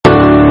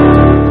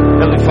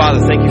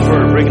Father, thank you for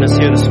bringing us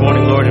here this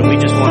morning, Lord, and we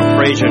just want to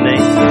praise your name.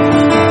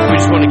 We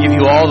just want to give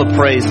you all the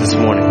praise this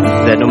morning,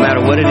 that no matter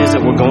what it is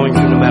that we're going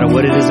through, no matter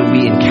what it is that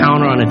we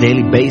encounter on a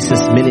daily basis,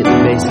 minutely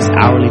basis,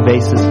 hourly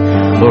basis,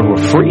 Lord,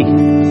 we're free.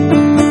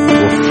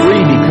 We're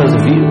free because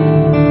of you.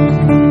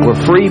 We're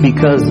free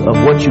because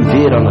of what you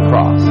did on the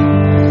cross.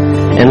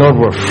 And Lord,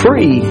 we're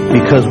free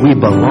because we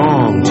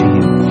belong to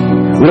you.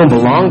 We don't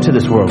belong to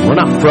this world. We're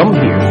not from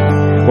here.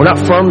 We're not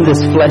from this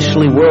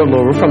fleshly world,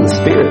 Lord. We're from the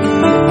Spirit.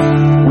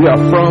 We are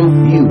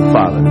from you,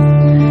 Father.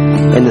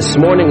 And this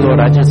morning, Lord,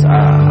 I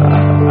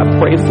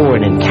pray for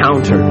an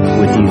encounter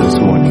with you this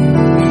morning.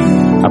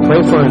 I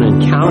pray for an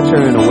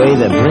encounter in a way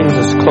that brings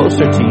us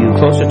closer to you,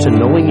 closer to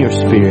knowing your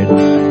Spirit,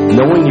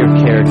 knowing your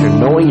character,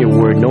 knowing your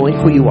word, knowing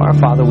who you are,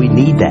 Father. We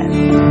need that.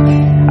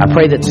 I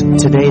pray that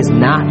today is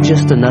not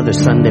just another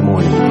Sunday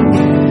morning,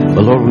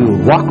 but Lord, we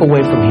would walk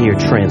away from here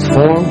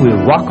transformed. We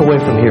would walk away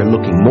from here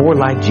looking more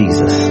like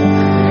Jesus,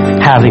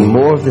 having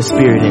more of the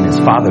Spirit in us.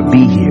 Father,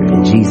 be here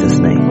in Jesus'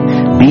 name.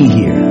 Be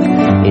here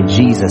in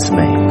Jesus'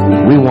 name.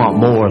 We want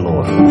more,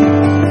 Lord.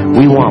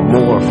 We want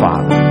more,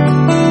 Father.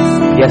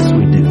 Yes,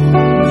 we do.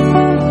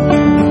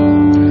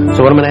 So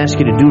what I'm going to ask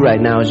you to do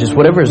right now is just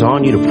whatever is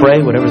on you to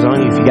pray, whatever's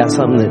on you. If you got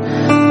something that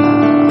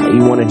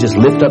you want to just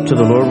lift up to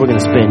the Lord, we're going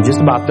to spend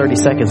just about 30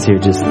 seconds here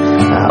just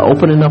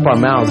opening up our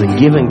mouths and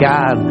giving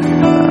God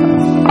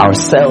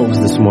ourselves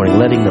this morning,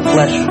 letting the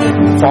flesh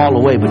fall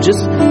away, but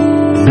just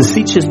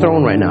beseech his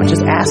throne right now.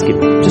 Just ask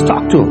him. Just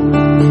talk to him.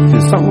 If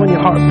there's something on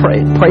your heart,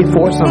 pray. Pray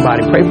for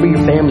somebody. Pray for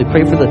your family.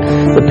 Pray for the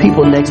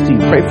people next to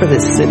you. Pray for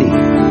this city.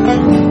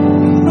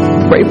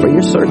 Pray for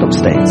your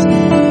circumstance.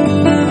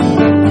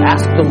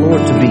 Ask the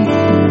Lord to be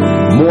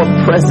more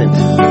present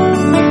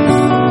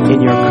in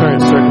your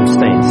current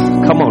circumstance.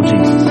 Come on,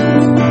 Jesus.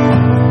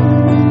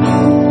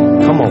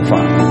 Come on,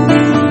 Father.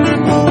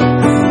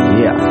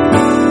 Yeah.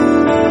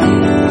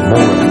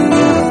 More of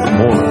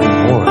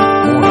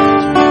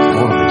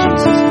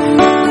Jesus.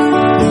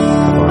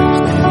 Come on,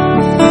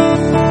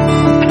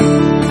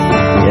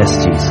 yes,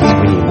 Jesus. We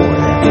need more of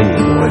that. We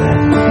need more of that.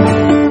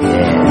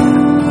 Yeah.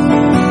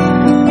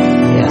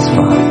 Yes,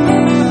 Father.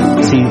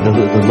 See, the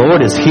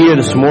Lord is here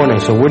this morning,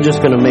 so we're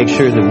just going to make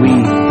sure that we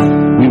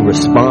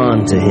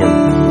respond to him.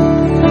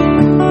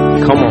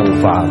 Come on,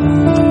 Father.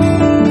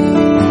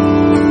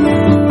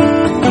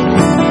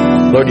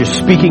 Lord, you're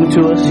speaking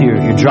to us.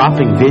 You're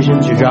dropping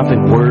visions. You're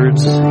dropping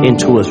words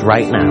into us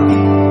right now.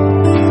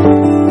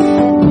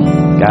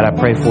 God, I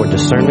pray for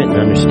discernment and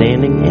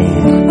understanding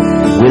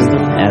and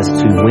wisdom as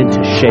to when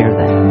to share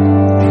that.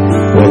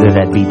 Whether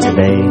that be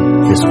today,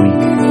 this week,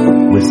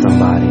 with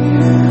somebody.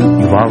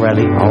 You've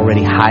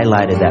already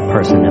highlighted that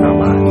person in our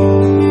mind.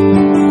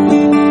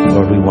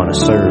 Lord, we want to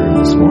serve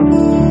this morning.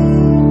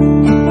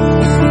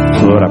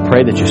 So Lord, I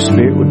pray that your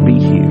Spirit would be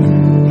here.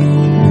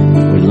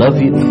 We love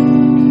you.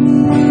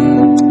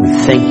 We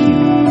thank you.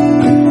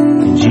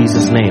 In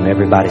Jesus' name,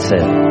 everybody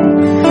said,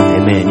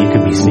 amen. You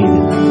can be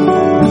seated.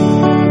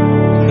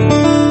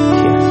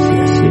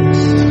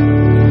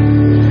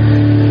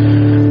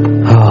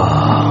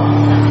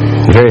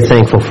 Very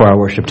thankful for our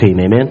worship team.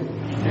 Amen.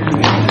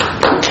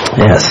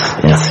 Yes.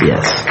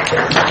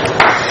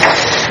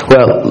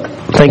 Well,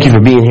 thank you for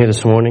being here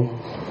this morning.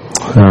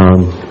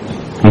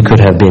 You could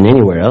have been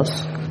anywhere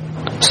else,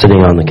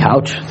 sitting on the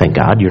couch. Thank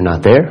God you're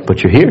not there,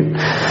 but you're here.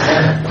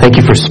 Thank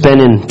you for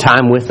spending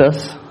time with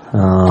us.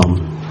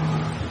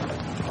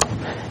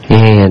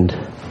 And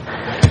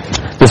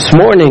this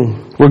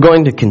morning, we're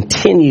going to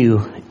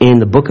continue in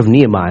the book of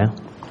Nehemiah,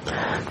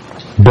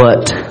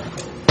 but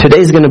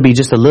today's going to be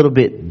just a little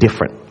bit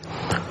different.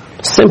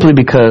 Simply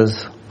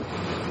because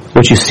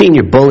what you see in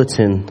your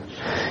bulletin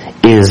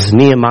is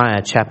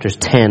Nehemiah chapters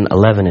 10,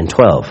 11, and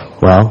 12.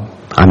 Well,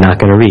 I'm not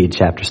going to read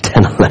chapters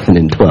 10, 11,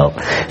 and 12.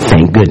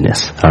 Thank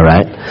goodness. All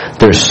right?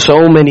 There's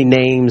so many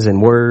names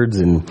and words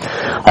and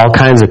all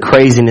kinds of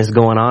craziness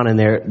going on in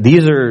there.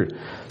 These are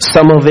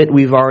some of it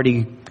we've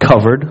already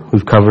covered.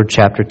 We've covered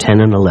chapter 10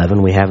 and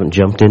 11. We haven't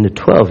jumped into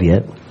 12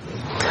 yet.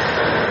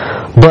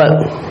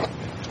 But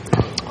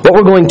what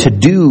we're going to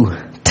do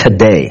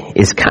today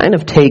is kind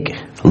of take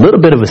a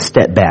little bit of a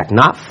step back,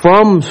 not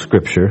from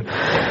Scripture,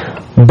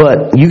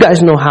 but you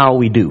guys know how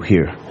we do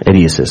here at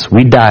ESS.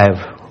 We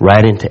dive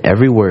right into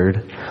every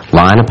word,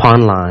 line upon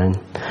line,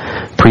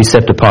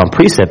 precept upon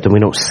precept, and we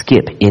don't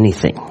skip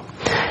anything.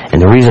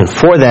 And the reason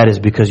for that is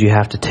because you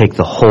have to take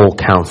the whole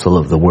counsel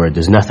of the word.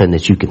 There's nothing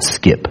that you can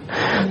skip.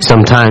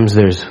 Sometimes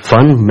there's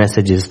fun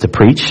messages to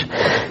preach.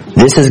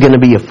 This is going to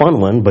be a fun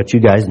one, but you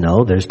guys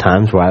know there's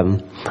times where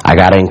I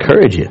got to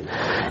encourage you.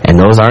 And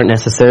those aren't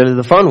necessarily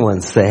the fun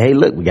ones. Say, hey,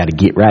 look, we got to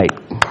get right.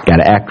 Got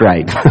to act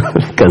right.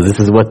 Because this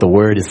is what the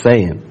word is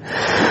saying.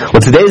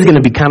 Well, today is going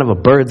to be kind of a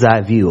bird's eye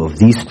view of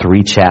these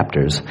 3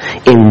 chapters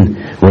in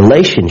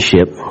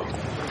relationship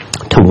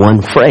to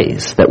one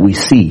phrase that we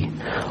see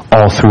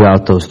all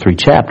throughout those 3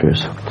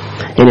 chapters.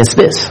 And it's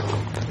this: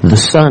 the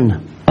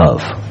son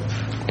of.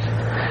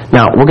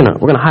 Now, we're going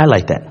to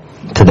highlight that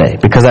today,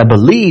 because I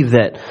believe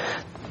that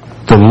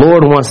the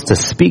Lord wants to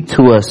speak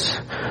to us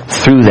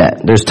through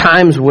that. There's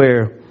times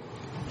where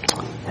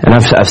And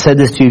I've said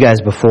this to you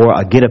guys before.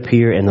 I get up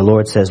here and the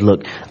Lord says,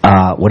 look,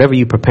 whatever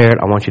you prepared,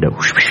 I want you to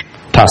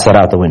toss that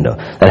out the window.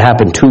 That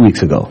happened 2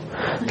 weeks ago.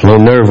 It's a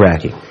little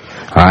nerve-wracking.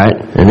 All right?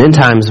 And then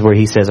times where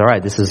he says, all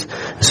right, this is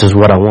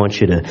what I want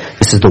you to,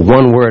 this is the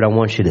one word I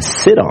want you to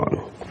sit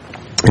on.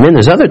 And then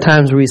there's other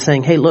times where he's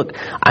saying, hey, look,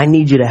 I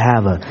need you to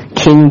have a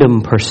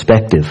kingdom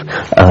perspective,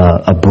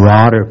 a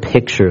broader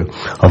picture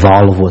of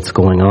all of what's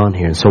going on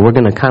here. And so we're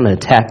going to kind of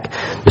attack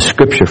the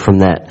scripture from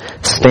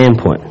that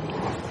standpoint.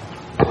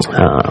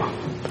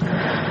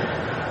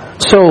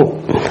 So,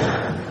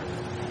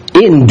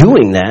 in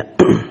doing that,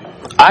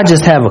 I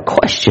just have a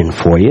question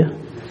for you.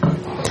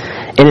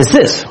 And it's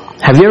this.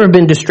 Have you ever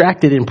been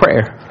distracted in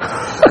prayer?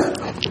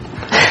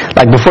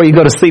 Like before you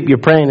go to sleep, you're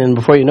praying, and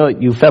before you know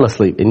it, you fell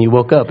asleep, and you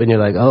woke up, and you're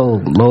like,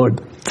 oh, Lord,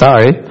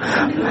 sorry.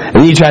 And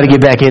then you try to get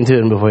back into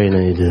it, and before you know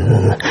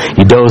it,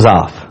 you doze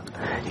off.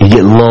 You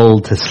get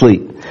lulled to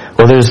sleep.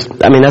 Well,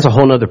 that's a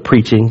whole other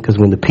preaching, because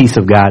when the peace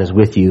of God is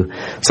with you,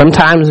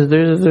 sometimes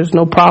there's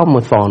no problem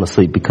with falling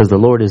asleep, because the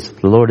Lord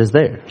is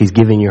there. He's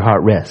giving your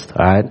heart rest,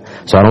 alright?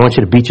 So I don't want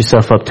you to beat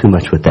yourself up too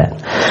much with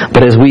that.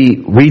 But as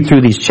we read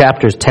through these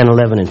chapters 10,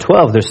 11, and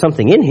 12, there's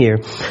something in here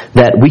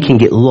that we can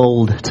get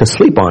lulled to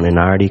sleep on, and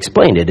I already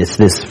explained it. It's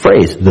this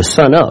phrase, the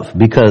son of,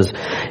 because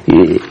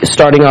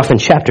starting off in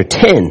chapter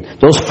 10,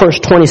 those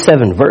first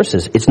 27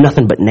 verses, it's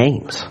nothing but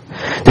names.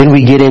 Then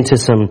we get into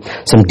some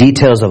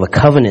details of a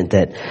covenant,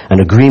 an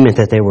agreement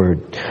that they were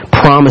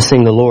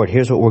promising the Lord.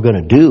 Here's what we're going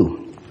to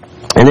do.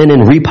 And then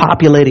in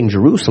repopulating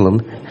Jerusalem,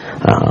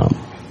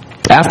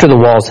 after the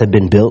walls had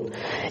been built,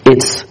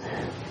 it's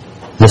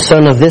the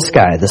son of this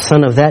guy, the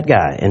son of that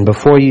guy. And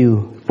before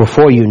you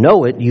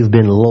know it, you've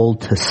been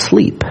lulled to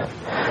sleep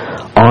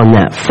on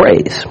that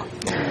phrase.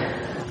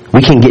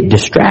 We can get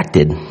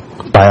distracted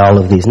by all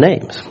of these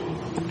names.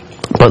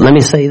 But let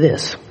me say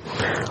this.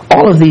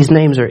 All of these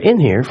names are in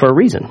here for a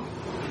reason.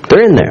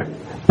 They're in there.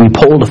 We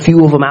pulled a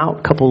few of them out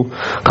a couple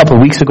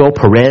weeks ago.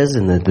 Perez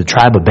and the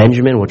tribe of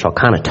Benjamin, which I'll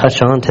kind of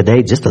touch on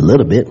today just a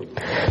little bit.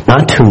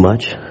 Not too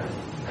much.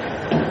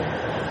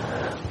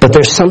 But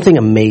there's something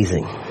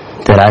amazing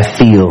that I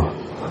feel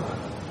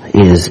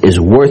is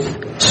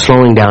worth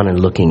slowing down and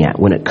looking at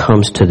when it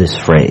comes to this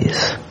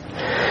phrase.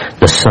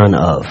 The son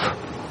of.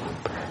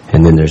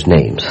 And then there's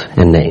names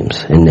and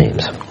names and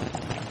names.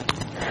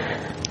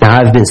 Now,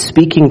 I've been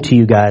speaking to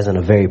you guys on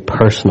a very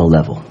personal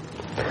level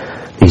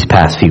these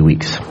past few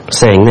weeks,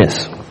 saying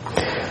this,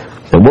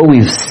 that what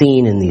we've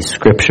seen in these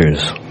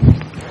scriptures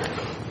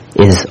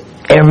is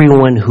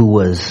everyone who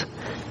was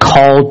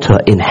called to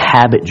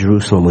inhabit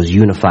Jerusalem was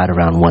unified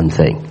around one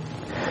thing: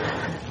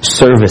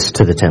 service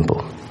to the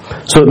temple.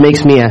 So it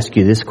makes me ask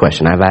you this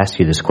question. I've asked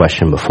you this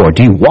question before.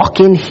 Do you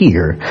walk in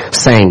here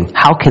saying,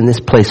 how can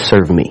this place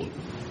serve me?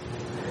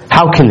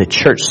 How can the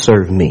church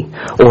serve me?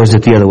 Or is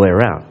it the other way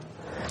around?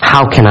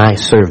 How can I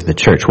serve the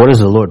church? What does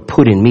the Lord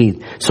put in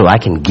me so I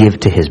can give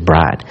to His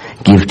bride,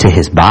 give to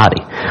His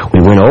body?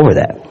 We went over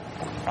that.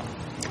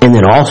 And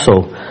then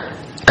also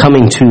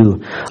coming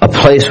to a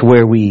place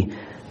where we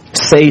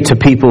say to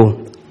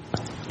people,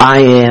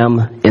 I am,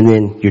 and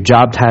then your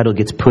job title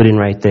gets put in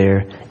right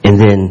there, and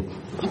then,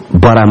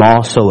 but I'm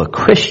also a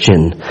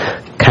Christian,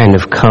 kind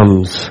of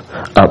comes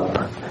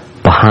up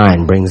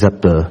behind, brings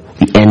up the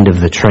end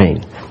of the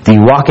train. Do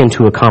you walk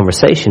into a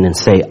conversation and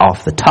say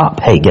off the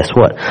top, hey, guess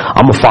what?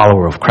 I'm a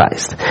follower of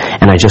Christ,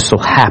 and I just so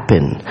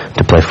happen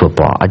to play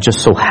football. I just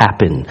so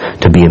happen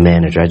to be a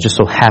manager. I just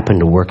so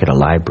happen to work at a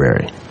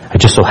library. I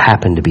just so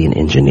happen to be an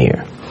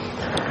engineer.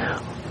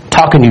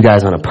 Talking to you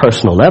guys on a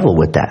personal level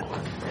with that.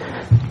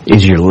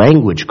 Is your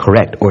language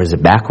correct, or is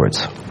it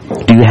backwards?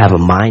 Do you have a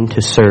mind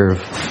to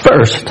serve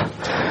first,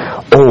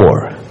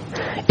 or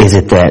is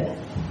it that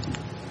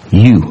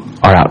you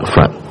are out in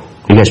front?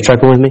 You guys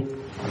tracking with me?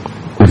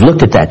 We've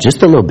looked at that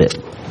just a little bit.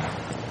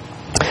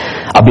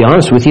 I'll be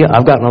honest with you,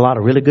 I've gotten a lot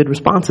of really good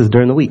responses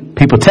during the week.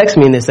 People text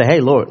me and they say, hey,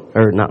 Lord,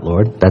 or not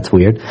Lord, that's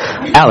weird.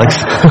 Alex.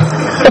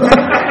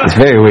 It's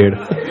very weird.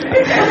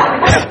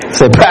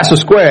 Say, Pastor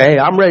Square, hey,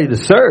 I'm ready to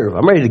serve.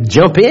 I'm ready to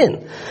jump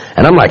in.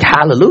 And I'm like,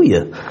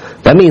 hallelujah.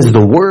 That means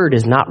the word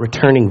is not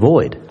returning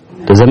void.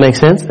 Does that make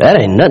sense? That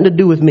ain't nothing to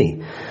do with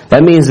me.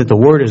 That means that the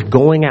word is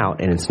going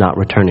out and it's not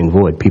returning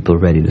void. People are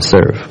ready to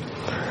serve.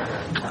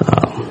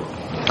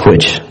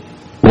 Which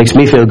makes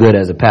me feel good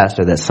as a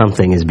pastor that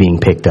something is being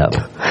picked up.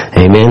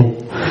 Amen?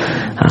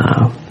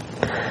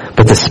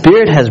 But the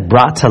Spirit has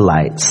brought to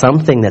light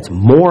something that's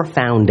more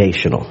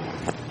foundational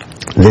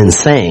than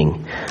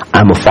saying,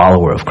 I'm a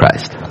follower of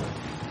Christ.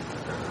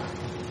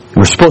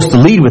 We're supposed to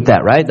lead with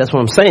that, right? That's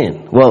what I'm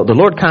saying. Well, the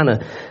Lord kind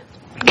of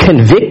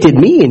convicted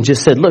me and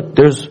just said, look,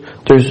 there's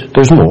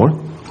more.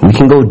 We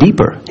can go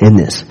deeper in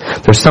this.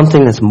 There's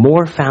something that's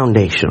more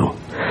foundational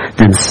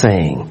than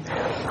saying,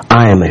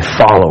 I am a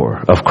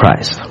follower of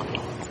Christ.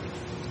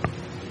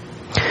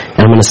 And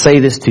I'm going to say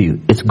this to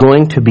you. It's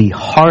going to be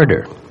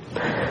harder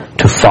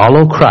to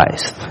follow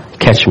Christ,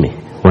 catch me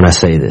when I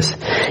say this,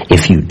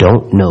 if you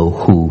don't know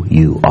who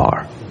you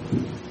are. Do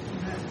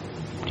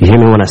you hear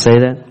me when I say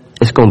that?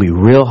 It's going to be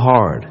real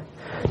hard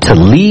to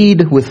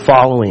lead with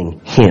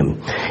following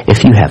Him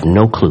if you have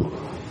no clue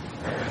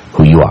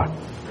who you are.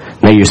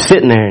 Now you're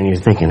sitting there and you're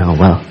thinking, oh,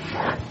 well,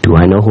 do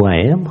I know who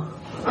I am?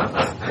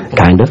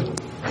 Kind of.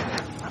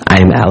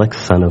 I am Alex,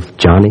 son of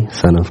Johnny,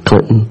 son of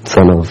Clinton,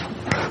 son of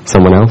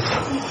someone else.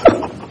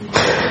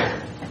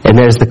 And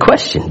there's the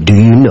question, do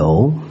you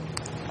know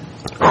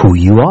who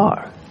you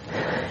are?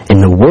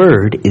 And the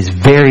Word is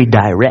very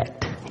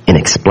direct in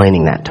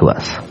explaining that to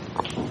us.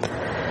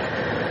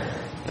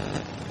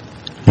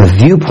 The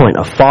viewpoint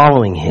of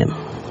following Him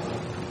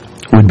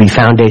would be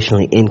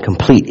foundationally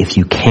incomplete if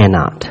you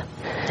cannot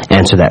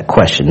answer that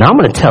question. Now I'm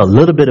going to tell a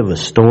little bit of a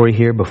story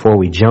here before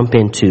we jump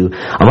into,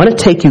 I'm going to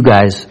take you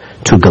guys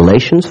to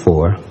Galatians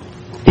 4,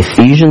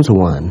 Ephesians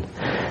 1,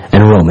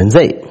 and Romans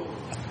 8.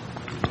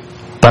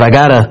 But I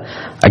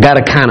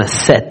gotta kind of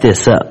set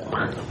this up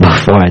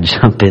before I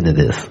jump into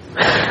this.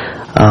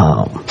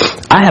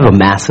 I have a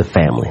massive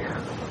family.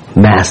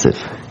 Massive.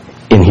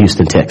 In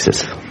Houston,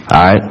 Texas.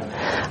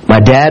 Alright? My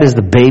dad is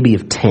the baby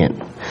of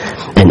 10.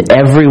 And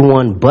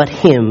everyone but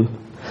him,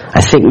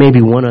 I think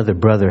maybe one other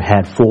brother,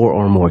 had 4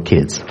 or more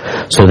kids.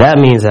 So that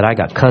means that I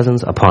got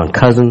cousins upon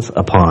cousins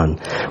upon.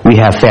 We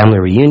have family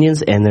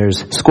reunions, and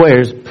there's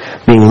squares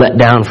being let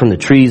down from the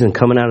trees and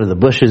coming out of the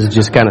bushes,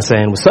 just kind of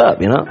saying, what's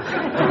up, you know?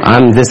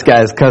 I'm this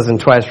guy's cousin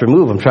twice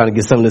removed. I'm trying to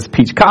get some of this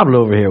peach cobbler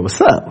over here.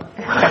 What's up?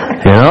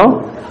 You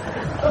know?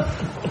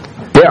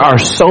 There are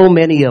so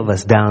many of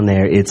us down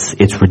there,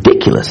 it's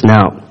ridiculous.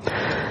 Now,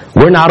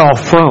 we're not all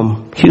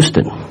from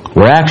Houston.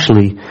 We're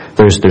actually,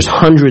 there's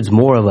hundreds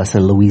more of us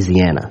in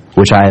Louisiana,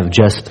 which I have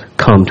just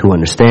come to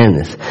understand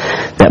this.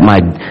 That my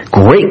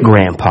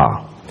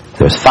great-grandpa,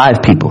 there's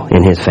 5 people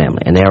in his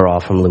family, and they're all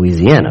from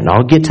Louisiana. And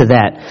I'll get to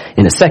that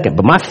in a second.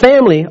 But my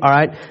family,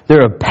 alright,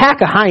 they're a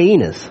pack of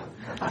hyenas.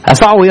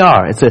 That's all we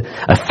are. It's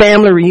a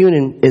family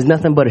reunion is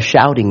nothing but a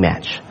shouting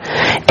match.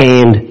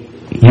 And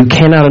you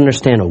cannot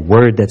understand a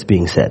word that's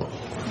being said.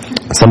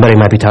 Somebody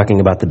might be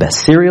talking about the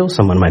best cereal.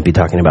 Someone might be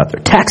talking about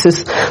their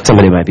taxes.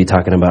 Somebody might be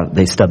talking about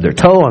they stubbed their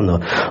toe on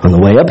the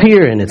way up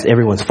here, and it's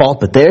everyone's fault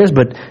but theirs.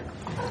 But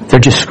they're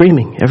just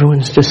screaming.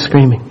 Everyone's just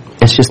screaming.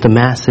 It's just a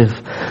massive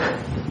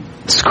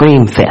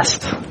scream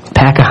fest.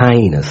 Pack of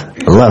hyenas.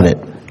 I love it.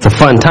 It's a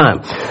fun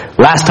time.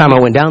 Last time I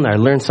went down there, I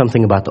learned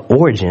something about the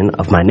origin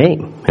of my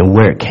name and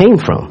where it came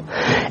from.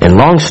 And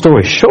long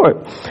story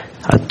short,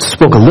 I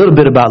spoke a little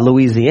bit about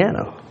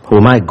Louisiana. Well,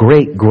 my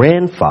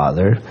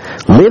great-grandfather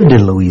lived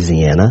in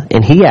Louisiana,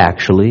 and he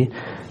actually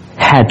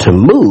had to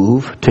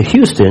move to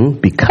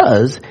Houston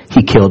because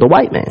he killed a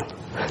white man.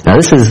 Now,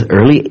 this is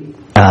late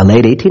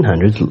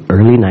 1800s,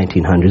 early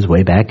 1900s,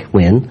 way back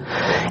when,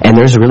 and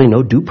there's really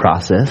no due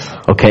process,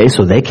 okay?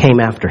 So they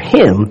came after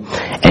him,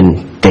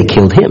 and they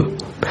killed him.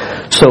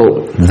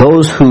 So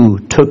those who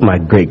took my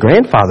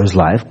great-grandfather's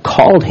life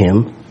called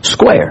him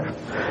Square.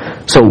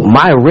 So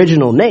my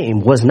original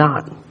name was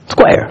not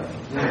Square.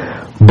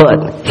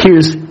 But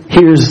here's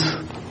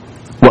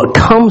what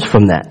comes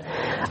from that.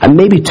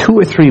 Maybe 2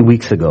 or 3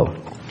 weeks ago,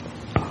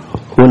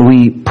 when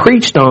we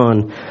preached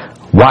on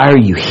why are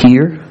you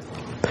here,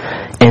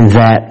 and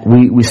that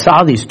we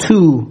saw these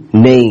 2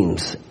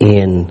 names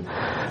in,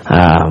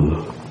 I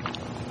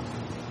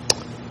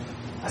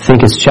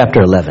think it's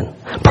chapter 11,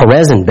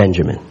 Perez and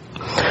Benjamin.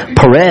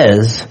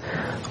 Perez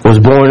was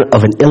born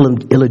of an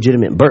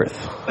illegitimate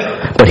birth,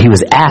 but he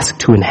was asked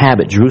to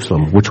inhabit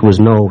Jerusalem, which was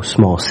no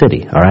small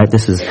city. All right,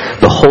 this is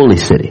the holy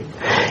city.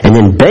 And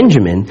then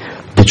Benjamin,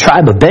 the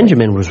tribe of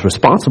Benjamin, was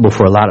responsible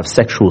for a lot of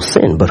sexual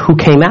sin. But who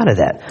came out of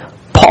that?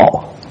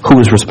 Paul, who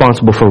was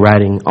responsible for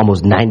writing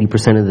almost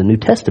 90% of the New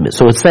Testament.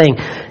 So it's saying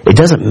it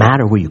doesn't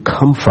matter where you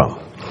come from.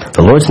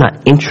 The Lord's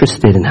not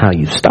interested in how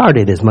you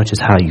started as much as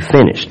how you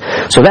finished.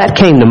 So that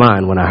came to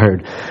mind when I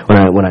heard,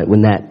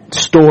 when that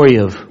story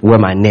of where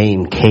my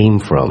name came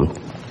from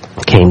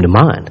came to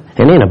mind.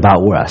 It ain't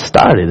about where I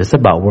started, it's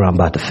about where I'm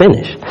about to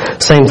finish.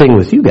 Same thing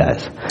with you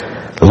guys.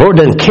 The Lord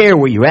doesn't care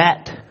where you're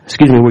at,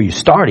 where you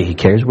started. He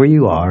cares where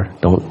you are.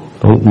 Don't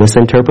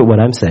misinterpret what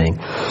I'm saying.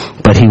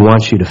 But He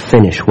wants you to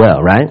finish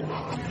well, right?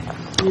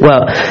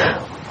 Well,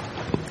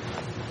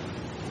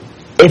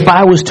 if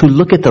I was to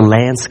look at the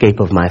landscape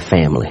of my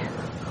family,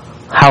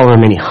 however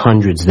many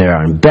hundreds there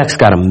are, and Beck's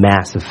got a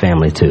massive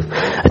family too,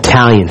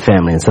 Italian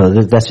family, and so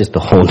that's just a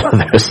whole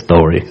other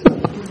story.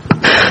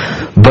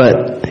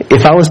 But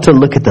if I was to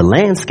look at the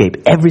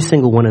landscape, every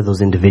single one of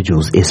those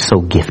individuals is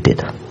so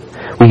gifted.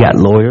 We got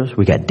lawyers,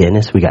 we got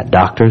dentists, we got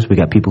doctors, we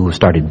got people who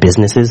started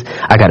businesses.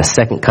 I got a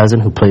second cousin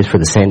who plays for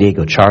the San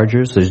Diego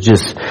Chargers. There's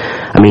just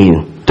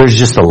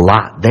a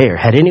lot there.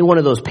 Had any one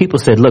of those people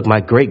said, look,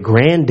 my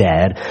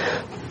great-granddad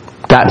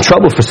got in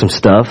trouble for some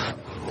stuff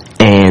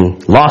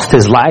and lost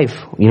his life,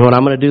 you know what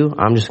I'm going to do?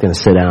 I'm just going to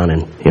sit down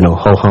and,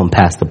 ho-hum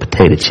past the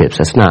potato chips.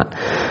 That's not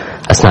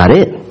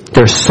it.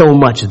 There's so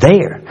much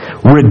there.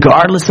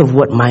 Regardless of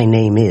what my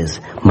name is,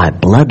 my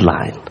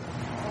bloodline.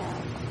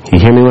 You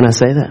hear me when I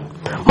say that?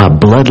 My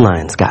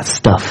bloodline's got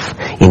stuff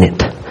in it.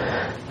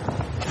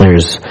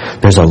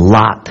 There's a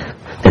lot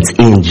that's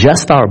in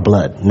just our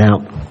blood.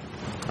 Now,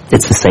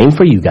 It's the same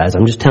for you guys.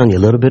 I'm just telling you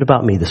a little bit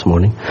about me this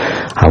morning.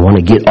 I want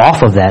to get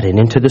off of that and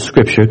into the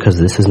scripture because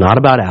this is not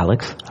about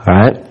Alex, all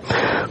right?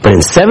 But in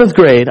 7th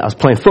grade, I was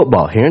playing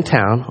football here in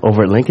town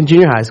over at Lincoln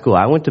Junior High School.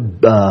 I went to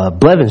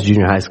Blevins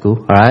Junior High School,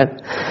 all right?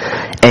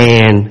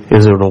 And it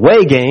was an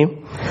away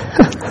game.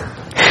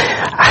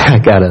 I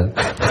got to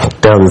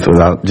tell this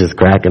without just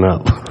cracking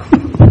up.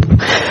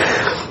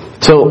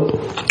 So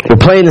we're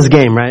playing this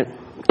game, right?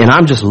 And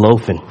I'm just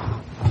loafing.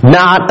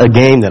 Not a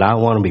game that I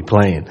want to be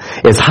playing.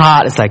 It's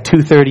hot. It's like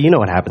 2:30. You know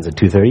what happens at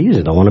 2:30. You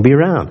just don't want to be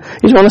around.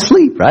 You just want to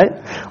sleep, right?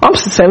 I'm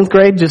 7th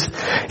grade, just,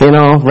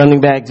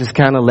 running back, just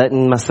kind of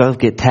letting myself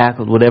get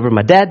tackled, whatever.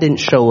 My dad didn't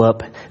show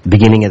up at the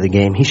beginning of the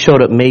game. He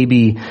showed up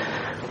maybe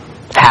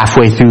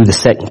halfway through the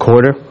second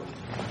quarter.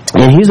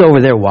 And he's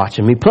over there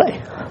watching me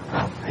play.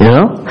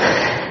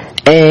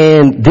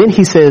 And then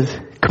he says,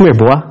 "Come here,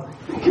 boy."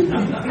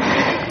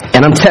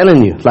 And I'm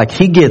telling you, like,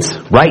 he gets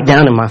right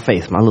down in my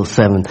face, my little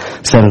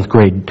 7th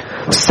grade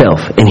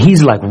self. And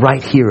he's like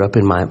right here up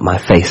in my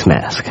face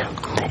mask.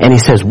 And he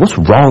says, "What's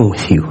wrong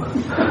with you?"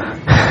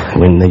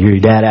 When your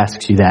dad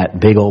asks you that,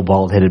 big old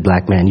bald-headed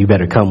black man, you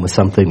better come with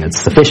something that's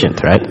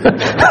sufficient, right?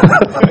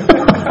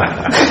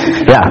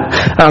 Yeah.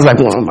 I was like,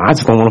 well, I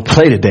just don't want to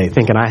play today,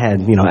 thinking I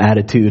had,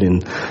 attitude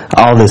and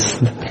all this,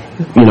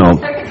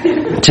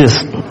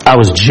 I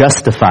was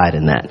justified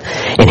in that.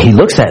 And he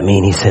looks at me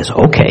and he says,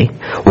 "Okay,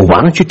 well,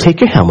 why don't you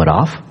take your helmet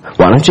off?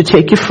 Why don't you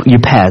take your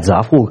pads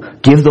off? We'll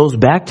give those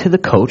back to the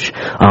coach.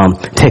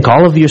 Take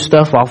all of your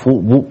stuff off.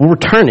 We'll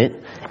return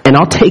it, and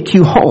I'll take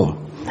you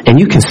home, and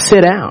you can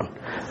sit down."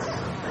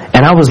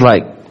 And I was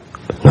like,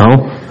 "No,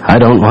 I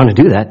don't want to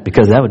do that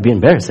because that would be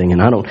embarrassing."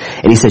 And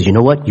he says, "You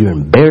know what? You're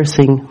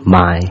embarrassing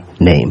my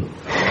name."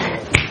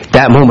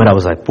 That moment I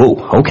was like,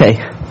 "Whoa, okay.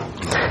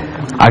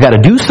 I got to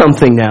do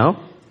something now."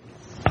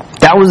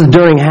 That was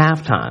during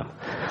halftime.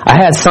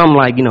 I had some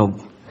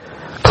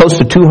close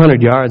to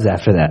 200 yards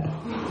after that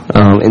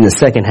in the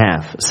second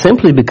half,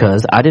 simply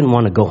because I didn't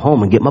want to go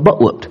home and get my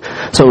butt whooped.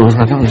 So it was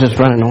like, I'm just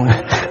running away.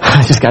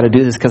 I just got to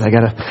do this because I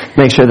got to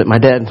make sure that my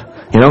dad,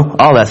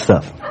 all that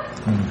stuff.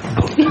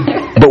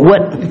 But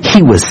what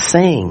he was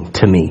saying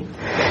to me,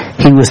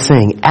 he was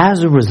saying,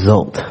 as a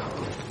result,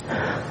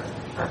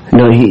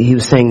 he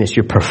was saying this: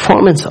 your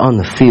performance on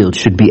the field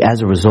should be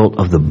as a result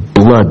of the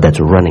blood that's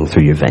running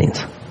through your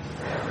veins.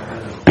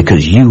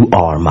 Because you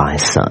are my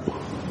son.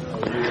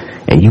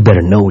 And you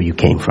better know where you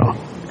came from.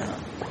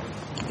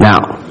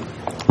 Now,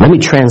 let me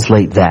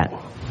translate that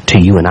to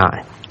you and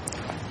I.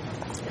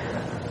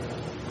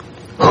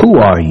 Who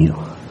are you?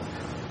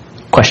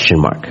 Question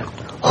mark.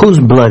 Whose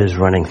blood is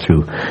running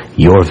through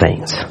your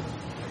veins?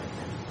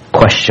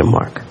 Question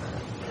mark.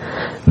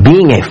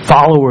 Being a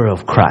follower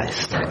of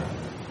Christ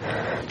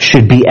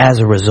should be as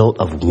a result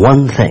of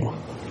one thing,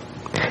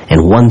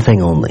 and one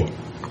thing only: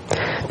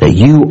 that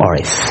you are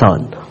a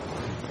son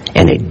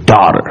and a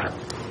daughter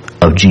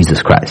of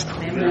Jesus Christ.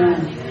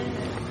 Amen.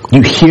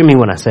 You hear me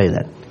when I say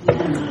that?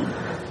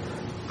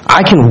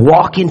 I can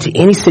walk into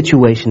any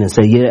situation and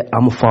say, yeah,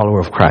 I'm a follower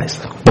of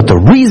Christ. But the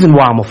reason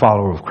why I'm a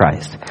follower of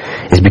Christ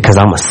is because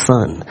I'm a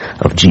son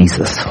of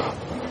Jesus.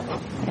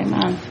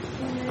 Amen.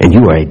 And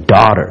you are a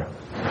daughter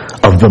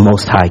of the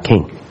Most High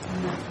King.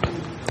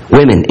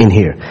 Women in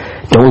here,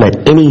 don't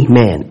let any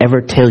man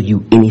ever tell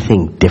you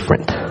anything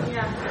different.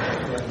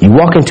 You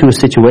walk into a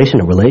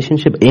situation, a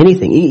relationship,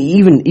 anything,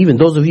 even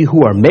those of you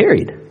who are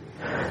married,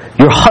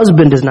 your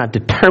husband does not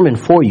determine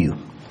for you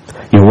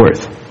your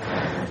worth.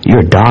 You're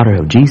a daughter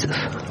of Jesus.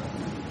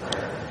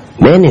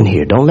 Men in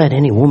here, don't let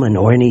any woman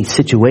or any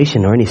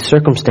situation or any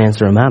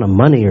circumstance or amount of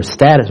money or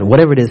status or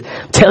whatever it is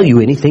tell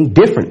you anything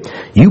different.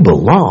 You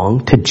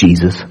belong to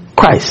Jesus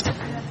Christ.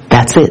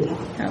 That's it.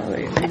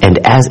 And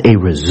as a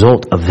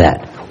result of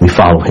that, we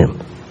follow him.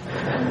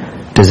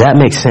 Does that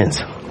make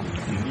sense?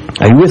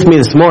 Are you with me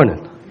this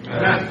morning?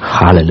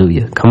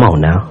 Hallelujah. Come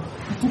on now.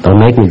 Don't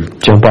make me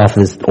jump off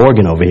this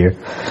organ over here.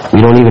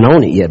 We don't even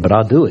own it yet, but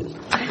I'll do it.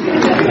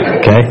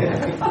 Okay?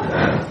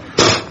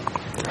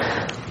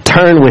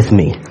 Turn with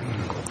me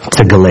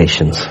to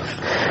Galatians.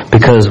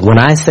 Because when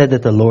I said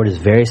that the Lord is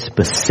very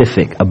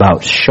specific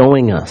about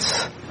showing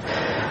us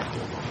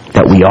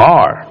that we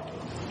are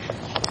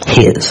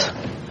his,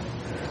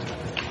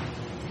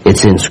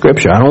 it's in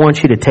Scripture. I don't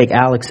want you to take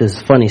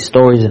Alex's funny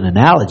stories and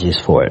analogies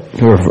for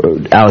it, or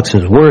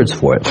Alex's words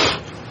for it.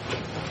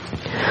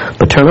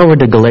 But turn over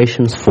to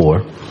Galatians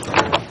 4,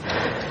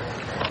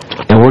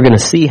 and we're going to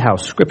see how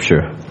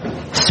Scripture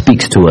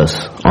speaks to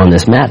us on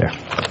this matter.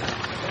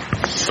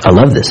 I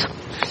love this.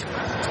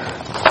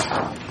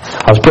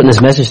 I was putting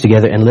this message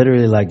together and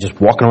literally just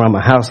walking around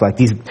my house like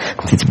these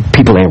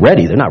people ain't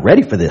ready. They're not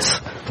ready for this.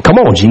 Come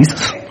on,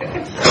 Jesus.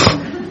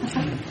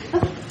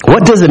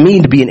 What does it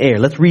mean to be an heir?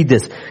 Let's read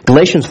this.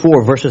 Galatians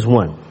 4, verse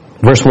 1.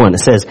 It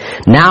says,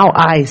 "Now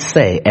I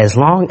say, as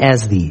long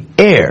as the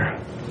heir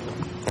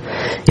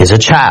is a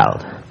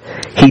child,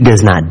 he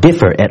does not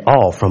differ at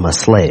all from a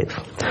slave,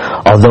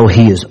 although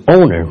he is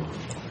owner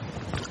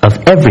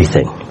of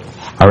everything."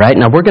 All right,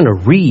 now we're going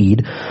to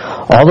read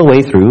all the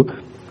way through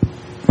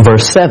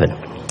verse 7.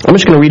 I'm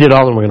just going to read it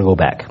all and we're going to go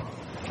back.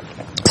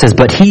 says,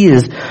 but he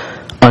is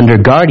under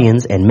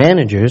guardians and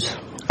managers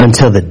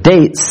until the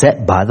date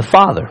set by the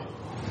Father.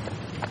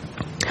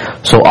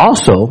 So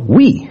also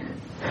we,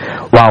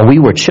 while we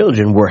were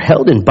children, were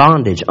held in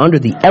bondage under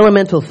the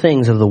elemental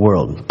things of the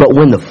world. But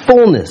when the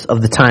fullness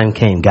of the time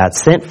came, God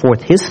sent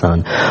forth his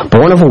Son,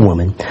 born of a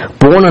woman,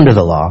 born under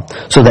the law,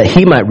 so that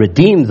he might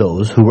redeem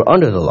those who were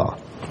under the law,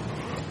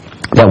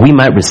 that we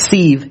might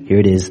receive, here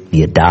it is,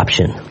 the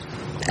adoption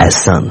as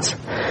sons.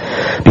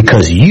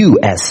 Because you,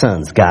 as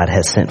sons, God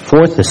has sent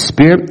forth the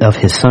Spirit of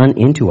his Son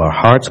into our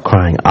hearts,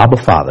 crying, Abba,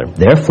 Father.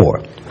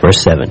 Therefore,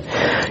 verse 7,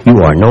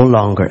 you are no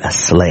longer a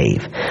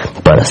slave,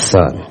 but a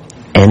son.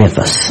 And if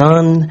a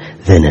son,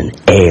 then an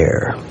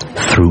heir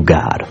through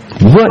God.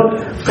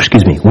 What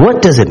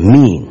does it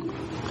mean?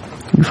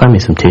 Can you find me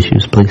some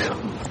tissues, please?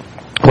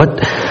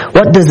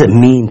 What does it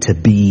mean to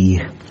be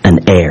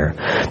an heir?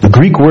 The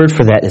Greek word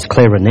for that is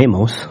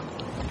kleronemos,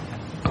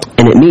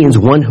 and it means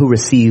one who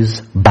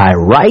receives by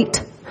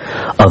right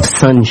of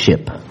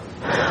sonship.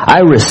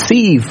 I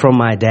receive from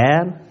my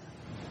dad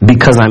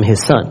because I'm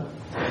his son.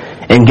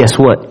 And guess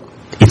what?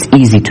 It's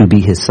easy to be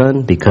his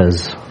son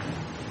because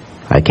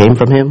I came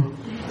from him.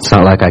 It's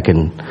not like I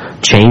can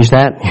change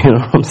that, you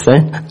know what I'm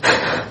saying?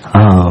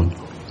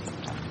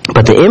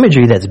 But the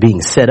imagery that's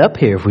being set up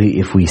here,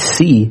 if we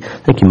see,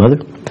 thank you,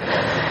 Mother.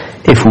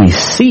 If we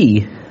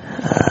see,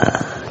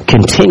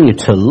 continue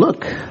to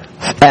look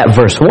at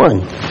verse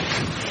 1,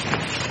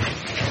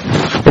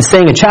 it's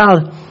saying a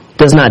child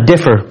does not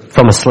differ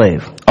from a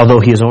slave, although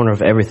he is owner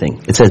of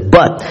everything. It says,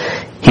 but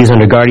he is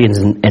under guardians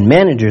and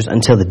managers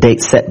until the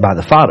date set by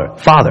the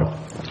Father.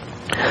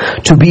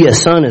 To be a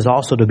son is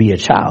also to be a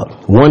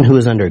child. One who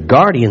is under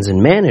guardians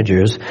and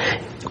managers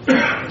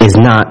is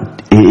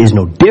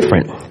no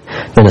different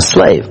than a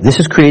slave. This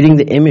is creating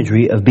the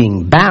imagery of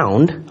being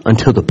bound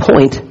until the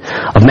point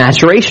of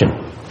maturation.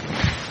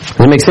 Does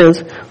that make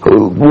sense?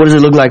 What does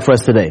it look like for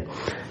us today?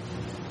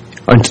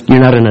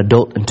 You're not an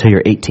adult until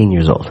you're 18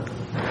 years old.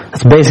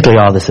 That's basically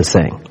all this is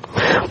saying.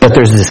 But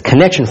there's this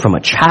connection from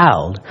a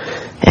child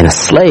and a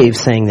slave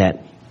saying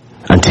that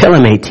until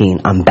I'm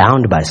 18, I'm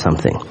bound by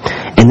something.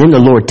 And then the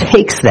Lord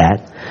takes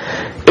that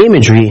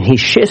imagery and he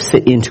shifts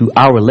it into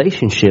our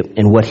relationship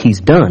and what he's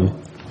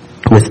done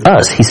with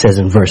us. He says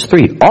in verse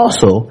 3,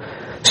 also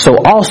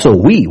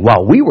we,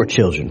 while we were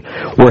children,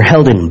 were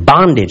held in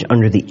bondage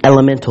under the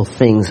elemental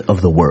things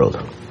of the world.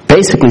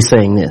 Basically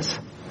saying this,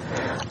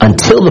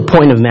 until the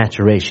point of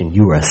maturation,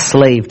 you were a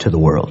slave to the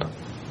world.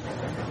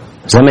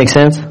 Does that make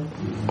sense?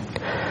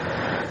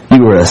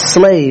 You were a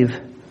slave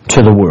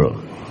to the world,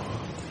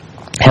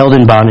 held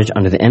in bondage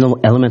under the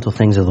elemental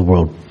things of the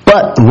world.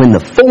 But when the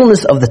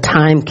fullness of the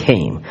time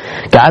came,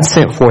 God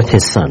sent forth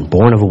his Son,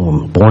 born of a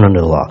woman, born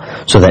under the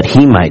law, so that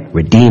he might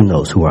redeem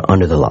those who are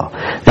under the law.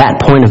 That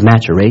point of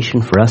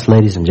maturation for us,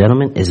 ladies and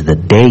gentlemen, is the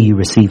day you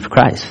received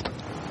Christ.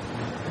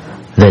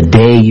 The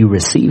day you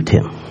received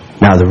him.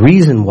 Now, the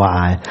reason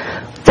why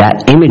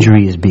that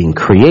imagery is being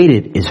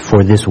created is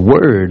for this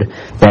word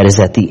that is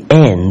at the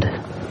end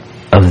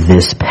of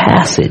this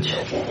passage.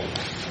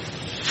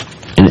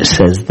 And it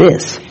says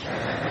this.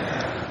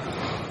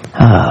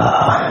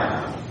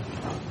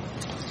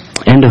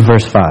 End of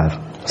verse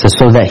 5. It says,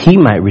 so that he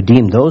might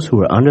redeem those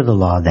who are under the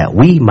law, that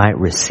we might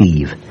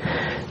receive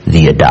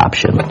the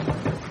adoption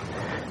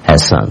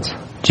as sons.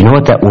 Do you know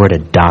what that word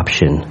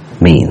adoption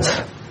means?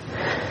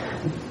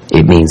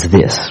 It means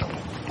this.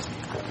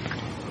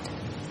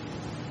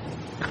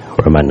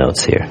 Where are my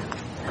notes here?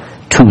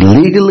 To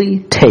legally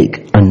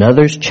take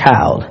another's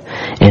child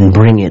and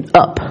bring it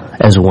up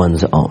as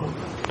one's own.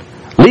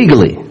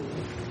 Legally.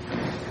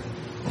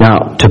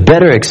 Now, to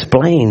better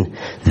explain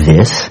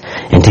this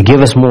and to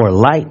give us more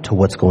light to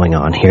what's going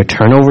on here,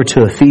 turn over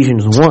to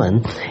Ephesians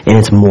 1, and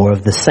it's more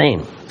of the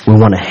same. We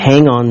want to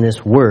hang on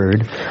this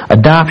word,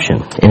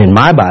 adoption. And in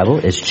my Bible,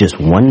 it's just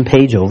one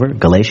page over,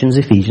 Galatians,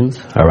 Ephesians,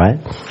 all right?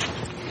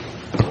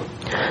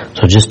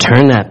 So just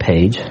turn that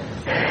page,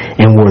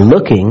 and we're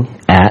looking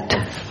at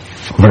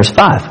verse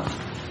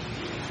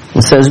 5.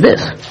 It says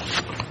this.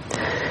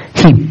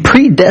 He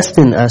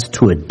predestined us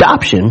to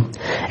adoption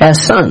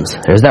as sons.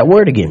 There's that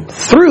word again.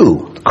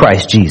 Through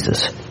Christ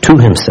Jesus to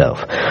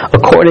himself,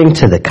 according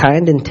to the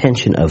kind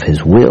intention of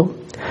his will,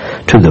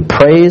 to the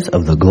praise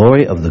of the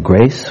glory of the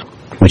grace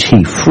which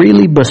he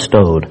freely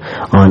bestowed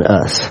on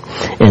us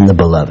in the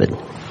beloved.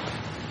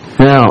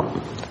 Now,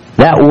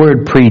 that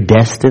word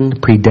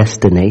predestined,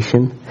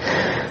 predestination,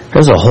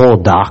 there's a whole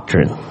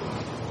doctrine.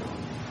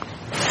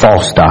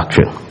 False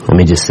doctrine. Let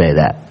me just say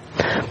that.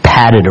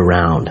 Padded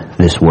around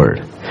this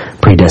word.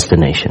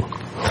 Predestination.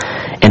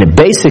 And it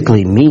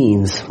basically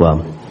means,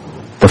 well,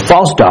 the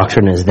false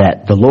doctrine is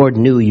that the Lord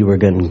knew you were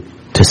going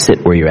to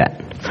sit where you're at.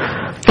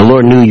 The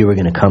Lord knew you were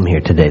going to come here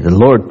today. The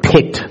Lord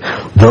picked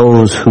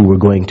those who were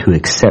going to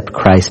accept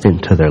Christ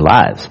into their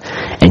lives,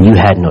 and you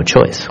had no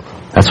choice.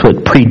 That's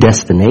what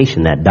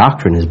predestination, that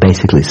doctrine, is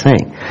basically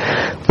saying.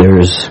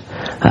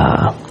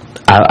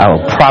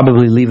 I'll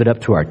probably leave it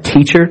up to our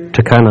teacher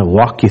to kind of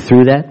walk you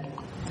through that.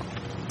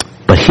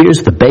 But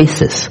here's the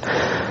basis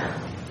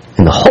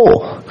and the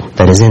whole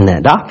that is in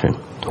that doctrine.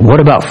 What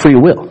about free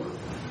will?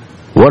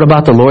 What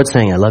about the Lord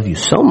saying, I love you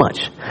so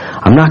much,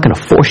 I'm not going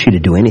to force you to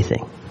do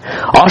anything.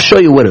 I'll show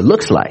you what it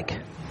looks like.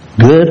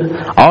 Good.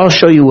 I'll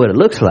show you what it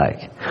looks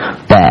like.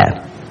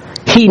 Bad.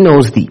 He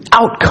knows the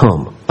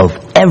outcome of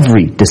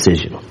every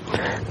decision,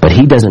 but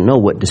he doesn't know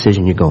what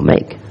decision you're going to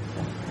make.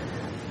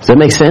 Does that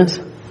make sense?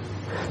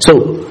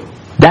 So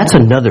that's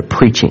another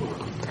preaching.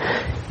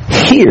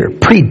 Here,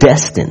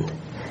 predestined,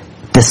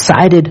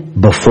 decided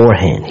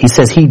beforehand. He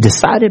says he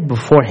decided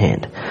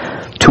beforehand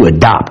to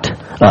adopt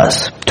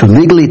us, to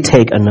legally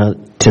take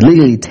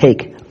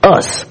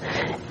us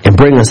and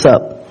bring us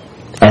up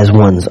as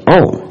one's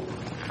own.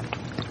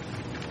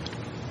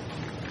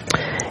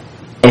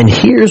 And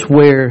here's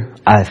where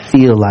I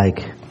feel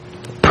like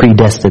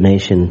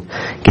predestination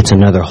gets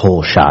another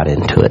whole shot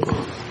into it.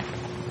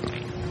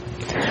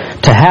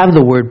 To have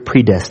the word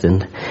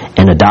predestined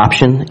and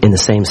adoption in the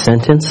same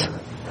sentence,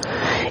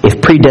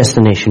 if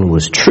predestination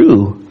was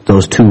true,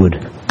 those two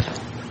would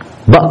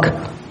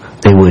buck.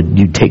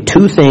 You'd take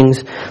two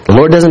things. The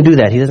Lord doesn't do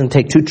that. He doesn't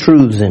take two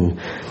truths and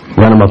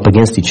run them up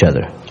against each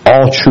other.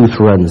 All truth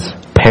runs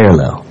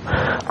parallel,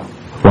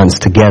 runs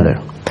together.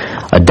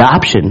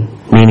 Adoption,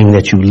 meaning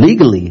that you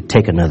legally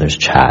take another's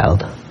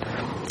child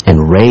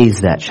and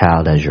raise that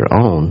child as your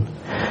own.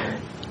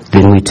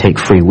 Then we take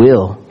free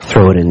will,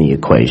 throw it in the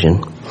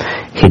equation.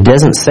 He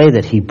doesn't say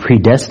that he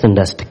predestined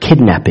us to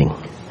kidnapping.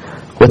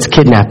 What's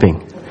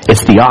kidnapping?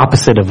 It's the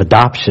opposite of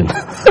adoption.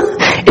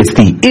 It's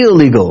the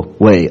illegal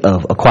way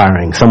of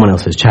acquiring someone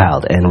else's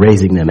child and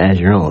raising them as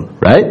your own,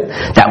 right?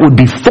 That would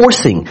be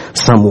forcing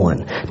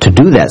someone to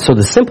do that. So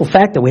the simple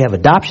fact that we have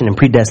adoption and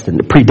predestined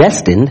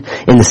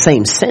in the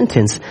same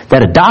sentence,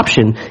 that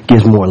adoption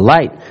gives more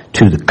light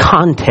to the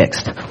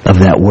context of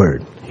that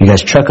word. You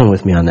guys chuckling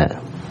with me on that?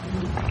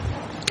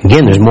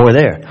 Again, there's more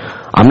there.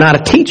 I'm not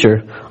a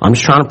teacher. I'm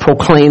just trying to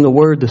proclaim the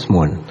word this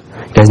morning.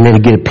 You guys need to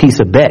get a piece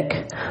of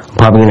Beck. I'm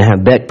probably going to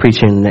have Beck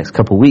preaching in the next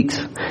couple of weeks.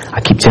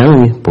 I keep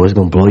telling you, boy, it's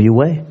going to blow you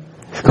away.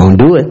 It's going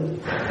to do it.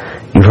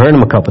 You've heard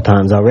him a couple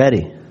times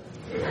already.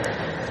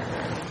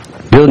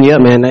 Building you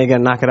up, man. Now you got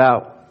to knock it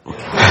out.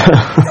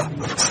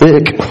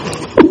 Sick.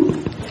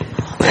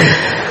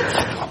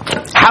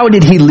 How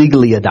did he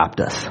legally adopt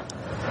us?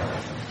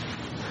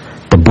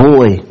 The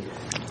boy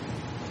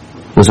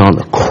was on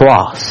the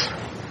cross,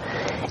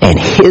 and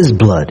his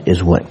blood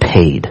is what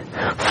paid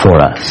for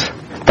us.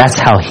 That's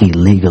how he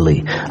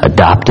legally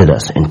adopted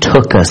us and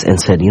took us and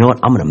said, you know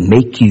what, I'm going to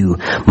make you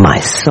my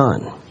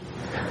son.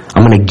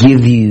 I'm going to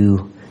give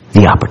you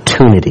the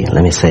opportunity,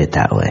 let me say it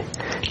that way,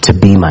 to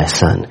be my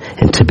son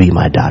and to be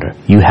my daughter.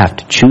 You have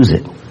to choose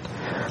it.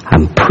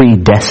 I'm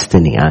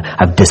predestining.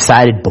 I've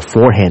decided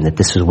beforehand that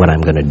this is what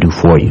I'm going to do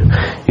for you.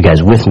 You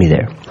guys with me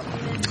there?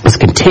 Let's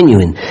continue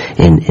in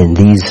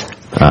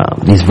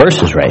these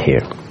verses right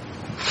here.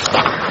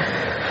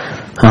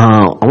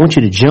 I want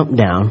you to jump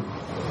down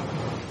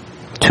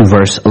to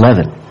verse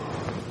 11.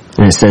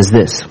 And it says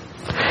this: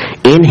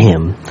 in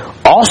him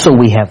also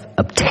we have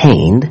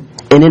obtained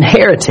an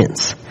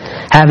inheritance,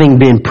 having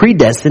been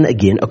predestined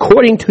again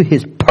according to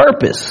his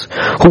purpose,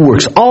 who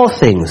works all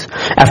things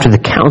after the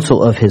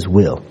counsel of his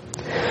will,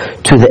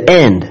 to the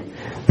end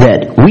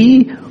that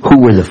we who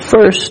were the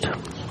first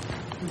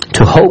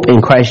to hope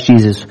in Christ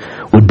Jesus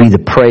would be the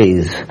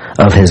praise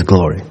of his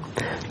glory.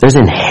 There's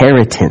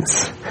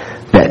inheritance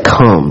that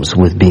comes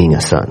with being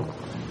a son.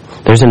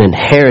 There's an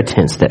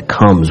inheritance that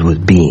comes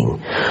with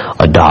being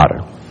a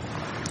daughter.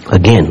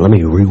 Again, let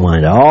me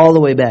rewind all the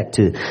way back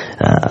to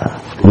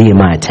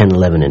Nehemiah 10,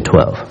 11, and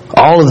 12.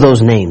 All of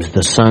those names,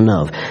 the son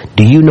of.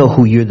 Do you know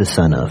who you're the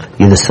son of?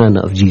 You're the son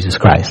of Jesus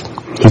Christ.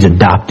 He's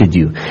adopted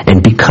you.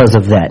 And because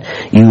of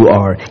that, you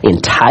are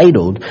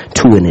entitled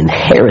to an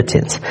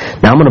inheritance.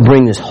 Now I'm going to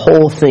bring this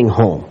whole thing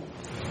home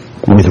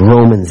with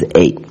Romans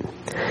 8.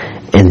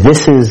 And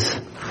this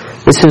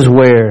is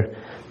where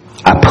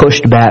I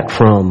pushed back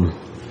from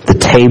the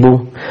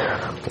table,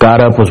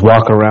 got up, was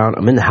walking around.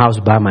 I'm in the house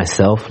by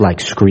myself, like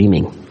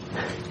screaming.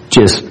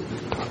 Just,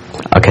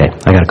 okay,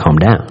 I gotta calm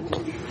down.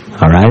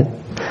 Alright?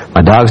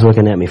 My dog's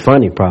looking at me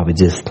funny, probably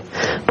just,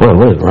 boy,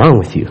 what is wrong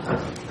with you?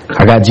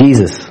 I got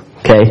Jesus,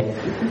 okay?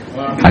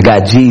 I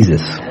got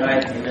Jesus.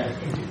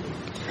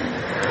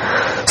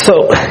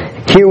 So,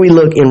 here we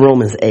look in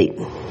Romans 8.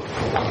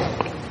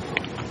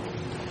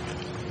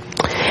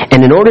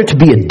 And in order to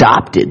be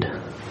adopted,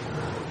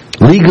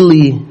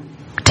 legally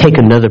take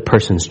another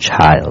person's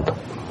child,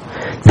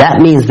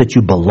 that means that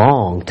you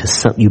belonged to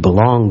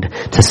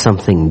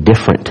something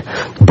different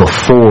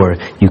before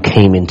you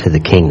came into the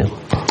kingdom.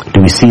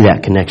 Do we see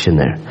that connection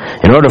there?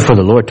 In order for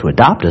the Lord to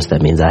adopt us,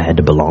 that means I had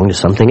to belong to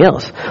something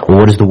else. Well,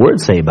 what does the word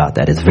say about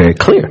that? It's very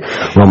clear.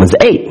 Romans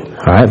 8,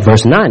 all right,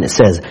 verse 9, it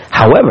says,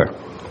 however,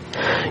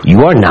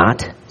 you are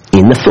not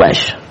in the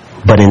flesh,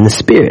 but in the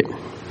Spirit.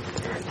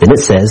 Then it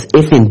says,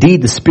 if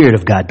indeed the Spirit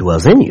of God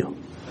dwells in you.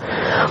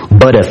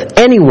 But if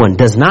anyone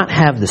does not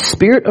have the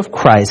Spirit of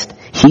Christ,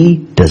 he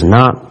does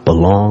not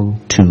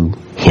belong to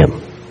him.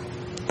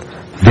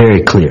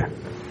 Very clear.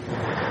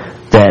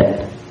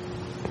 That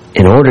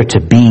in order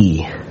to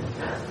be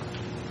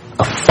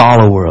a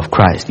follower of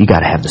Christ, you got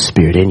to have the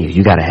Spirit in you.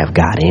 You got to have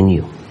God in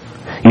you.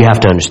 You have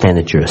to understand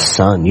that you're a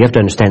son. You have to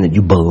understand that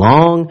you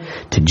belong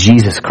to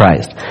Jesus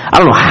Christ. I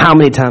don't know how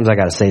many times I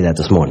got to say that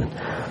this morning.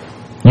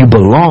 You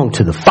belong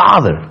to the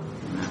Father.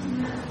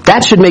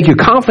 That should make your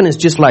confidence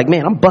just like,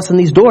 man, I'm busting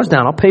these doors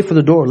down. I'll pay for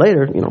the door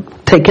later.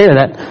 Take care of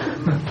that.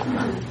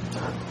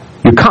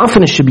 Your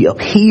confidence should be up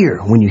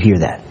here when you hear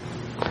that.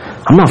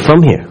 I'm not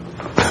from here.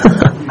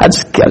 I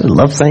just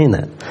love saying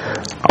that.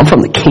 I'm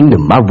from the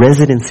kingdom. My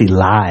residency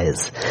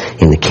lies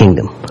in the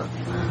kingdom.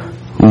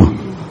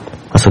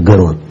 That's a good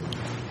one.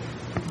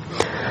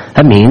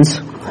 That means,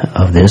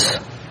 of this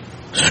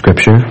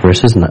scripture,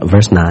 verse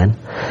 9,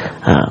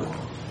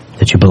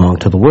 that you belong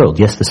to the world.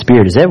 Yes, the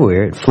Spirit is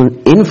everywhere. It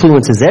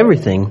influences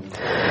everything.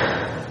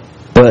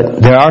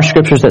 But there are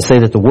scriptures that say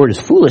that the Word is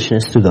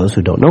foolishness to those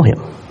who don't know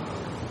Him.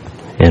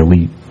 And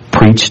we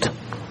preached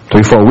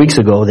 3-4 weeks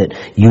ago that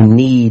you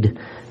need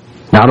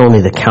not only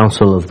the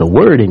counsel of the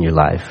Word in your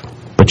life,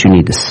 but you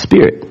need the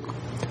Spirit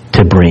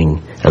to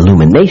bring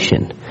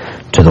illumination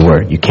to the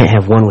Word. You can't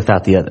have one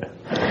without the other.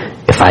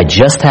 If I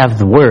just have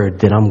the Word,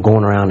 then I'm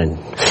going around and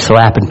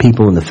slapping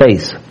people in the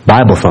face,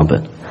 Bible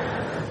thumping.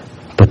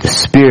 But the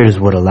Spirit is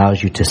what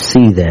allows you to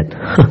see that,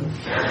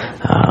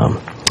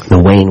 the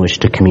way in which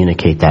to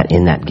communicate that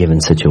in that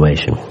given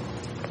situation.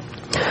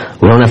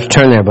 We don't have to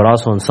turn there, but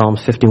also in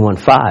Psalms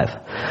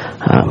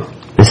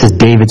 51:5, this is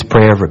David's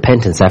prayer of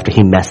repentance after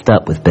he messed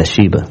up with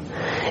Bathsheba.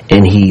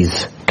 And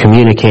he's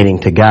communicating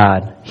to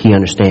God. He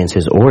understands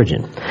his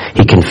origin.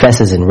 He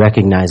confesses and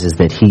recognizes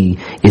that he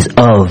is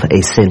of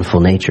a sinful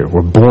nature.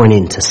 We're born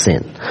into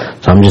sin.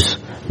 So I'm just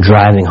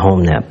driving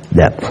home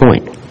that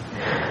point.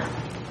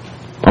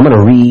 I'm going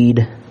to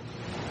read.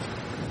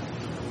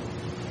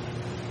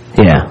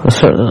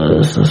 Let's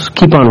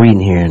keep on reading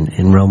here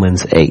in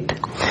Romans 8.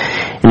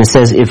 And it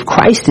says, if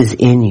Christ is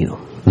in you,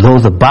 though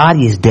the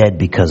body is dead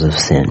because of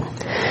sin,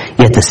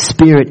 yet the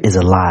Spirit is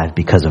alive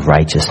because of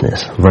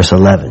righteousness. Verse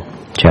 11,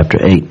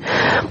 chapter 8.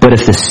 But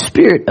if the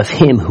Spirit of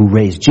Him who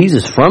raised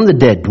Jesus from the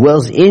dead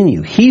dwells in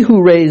you, He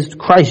who raised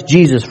Christ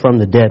Jesus from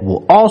the dead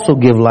will also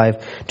give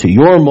life to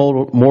your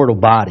mortal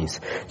bodies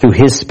through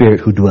His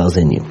Spirit who dwells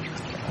in you.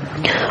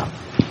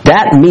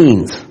 That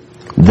means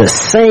the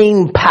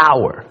same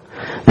power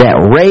that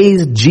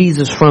raised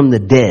Jesus from the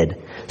dead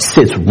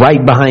sits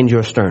right behind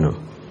your sternum.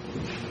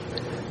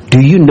 Do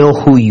you know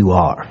who you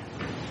are?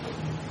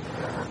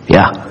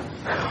 Yeah,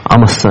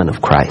 I'm a son of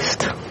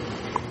Christ.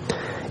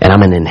 And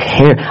I'm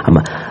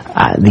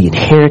the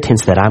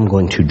inheritance that I'm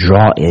going to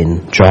draw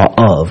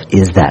of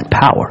is that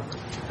power.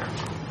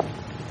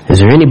 Is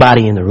there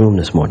anybody in the room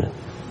this morning?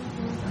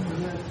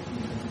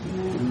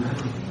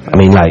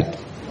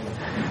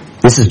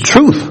 This is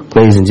truth,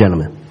 ladies and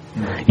gentlemen.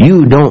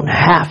 You don't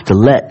have to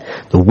let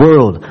the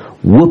world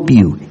whoop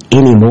you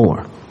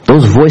anymore.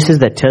 Those voices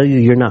that tell you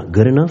you're not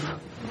good enough,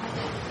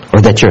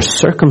 or that your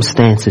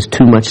circumstance is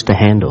too much to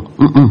handle.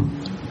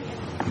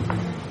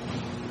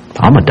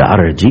 I'm a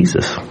daughter of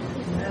Jesus.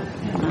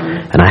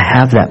 And I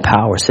have that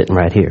power sitting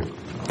right here.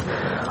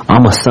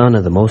 I'm a son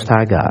of the Most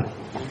High God.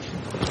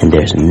 And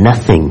there's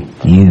nothing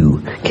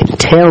you can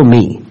tell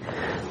me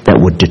that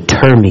would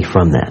deter me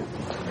from that.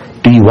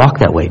 Do you walk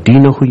that way? Do you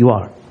know who you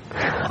are?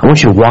 I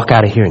want you to walk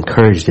out of here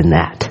encouraged in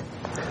that.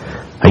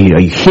 Are you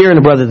hearing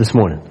a brother this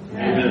morning?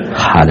 Amen.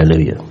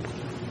 Hallelujah.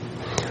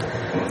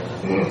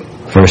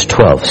 Verse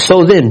 12.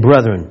 So then,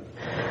 brethren,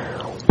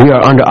 we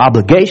are under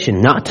obligation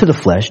not to the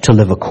flesh to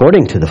live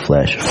according to the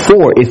flesh.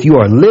 For if you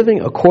are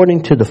living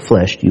according to the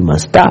flesh, you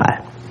must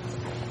die.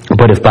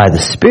 But if by the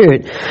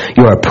Spirit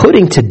you are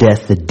putting to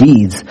death the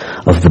deeds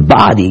of the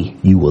body,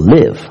 you will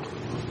live.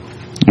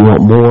 You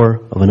want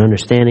more of an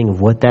understanding of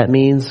what that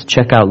means?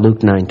 Check out Luke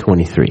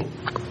 9:23.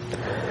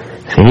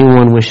 If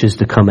anyone wishes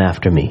to come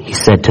after me, he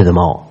said to them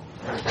all,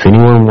 if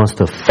anyone wants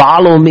to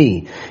follow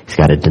me, he's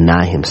got to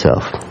deny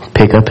himself,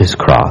 pick up his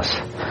cross,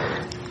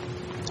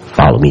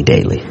 follow me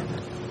daily.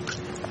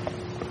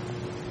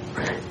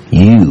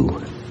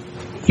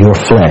 Your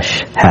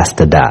flesh has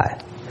to die.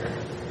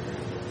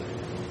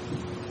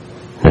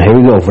 Now here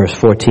we go, verse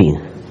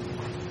 14.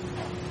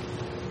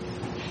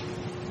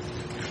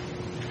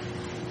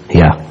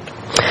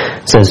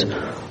 It says,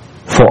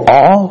 for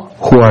all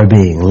who are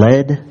being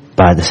led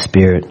by the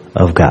Spirit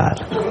of God,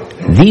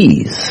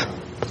 these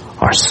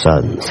are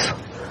sons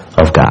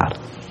of God.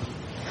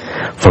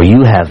 For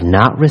you have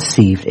not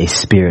received a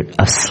spirit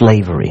of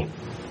slavery.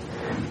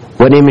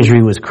 What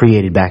imagery was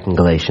created back in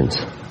Galatians?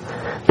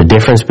 The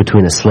difference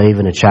between a slave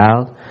and a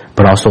child,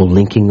 but also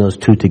linking those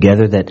two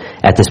together, that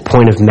at this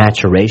point of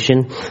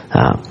maturation,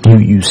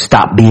 you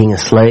stop being a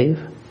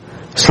slave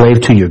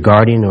to your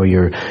guardian or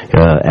your,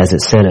 as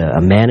it said, a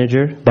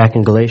manager back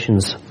in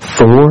Galatians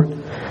 4.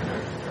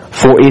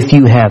 For if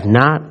you have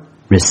not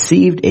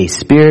received a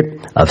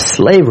spirit of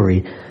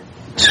slavery,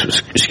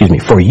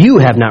 for you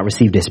have not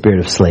received a spirit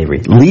of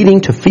slavery,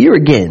 leading to fear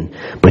again,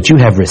 but you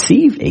have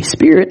received a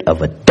spirit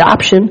of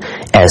adoption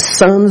as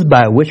sons,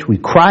 by which we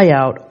cry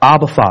out,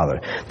 Abba,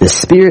 Father. The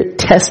Spirit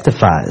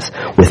testifies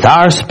with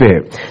our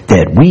spirit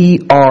that we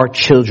are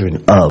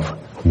children of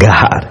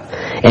God.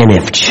 And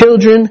if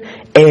children,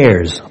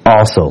 heirs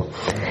also.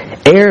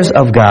 Heirs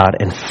of God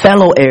and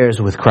fellow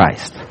heirs with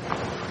Christ.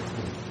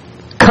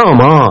 Come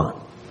on.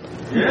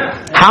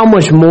 How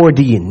much more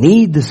do you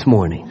need this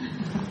morning?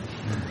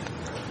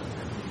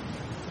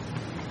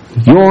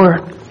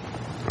 Your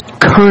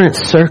current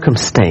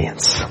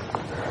circumstance,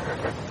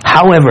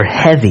 however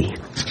heavy,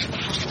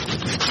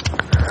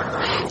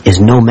 is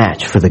no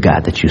match for the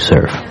God that you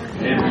serve.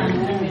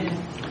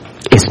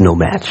 It's no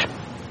match.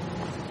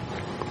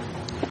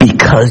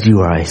 Because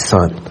you are a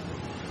son.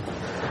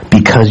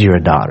 Because you're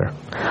a daughter.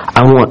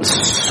 I want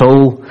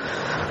so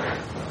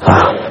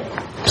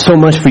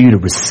much for you to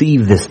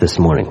receive this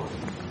morning.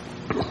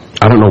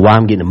 I don't know why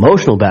I'm getting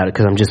emotional about it,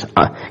 because I'm just,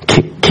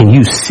 can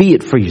you see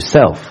it for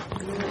yourself?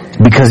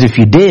 Because if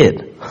you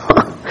did,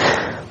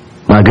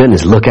 my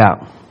goodness, look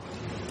out.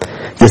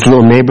 This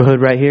little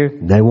neighborhood right here,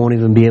 they won't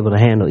even be able to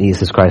handle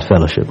ESS Christ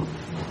Fellowship.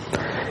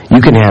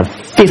 You can have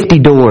 50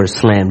 doors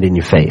slammed in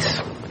your face,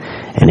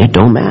 and it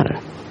don't matter,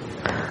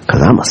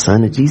 because I'm a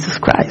son of Jesus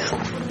Christ.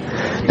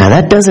 Now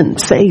that doesn't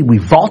say we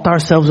vault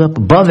ourselves up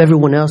above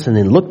everyone else and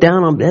then look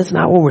down on, that's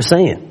not what we're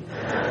saying.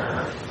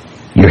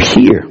 You're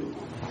here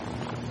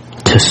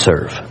to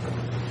serve,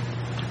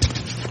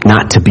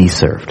 not to be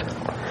served.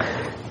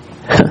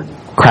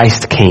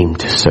 Christ came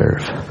to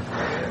serve,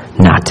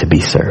 not to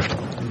be served.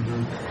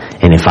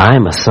 And if I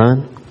am a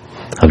son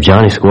of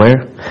Johnny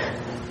Square,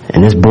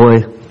 and this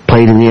boy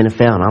played in the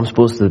NFL, and I'm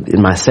supposed to,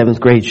 in my 7th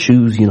grade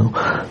shoes,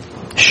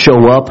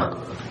 show up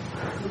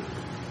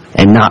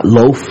and not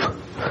loaf,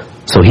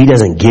 so he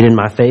doesn't get in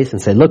my face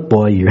and say, look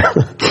boy,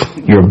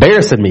 you're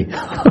embarrassing me.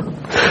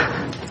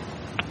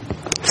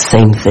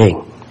 Same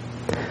thing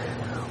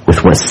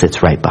with what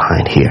sits right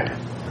behind here.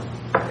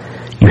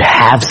 You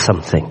have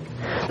something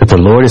that the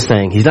Lord is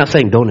saying. He's not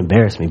saying don't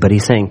embarrass me, but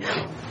he's saying,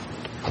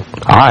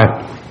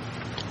 alright,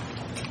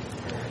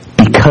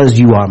 because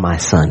you are my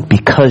son,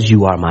 because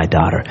you are my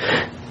daughter,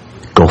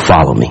 go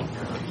follow me.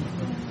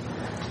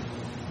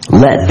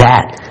 Let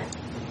that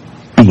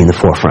be in the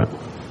forefront.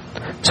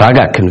 So I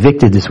got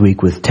convicted this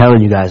week with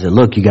telling you guys that,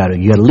 look, you gotta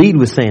lead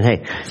with saying,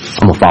 hey,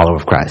 I'm a follower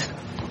of Christ.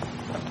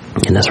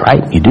 And that's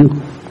right, you do.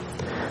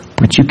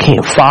 But you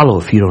can't follow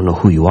if you don't know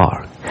who you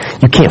are.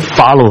 You can't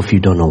follow if you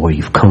don't know where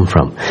you've come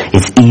from.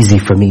 It's easy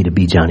for me to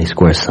be Johnny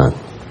Square's son.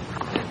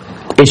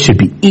 It should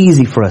be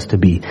easy for us to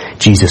be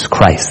Jesus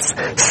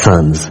Christ's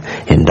sons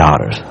and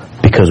daughters,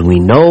 because we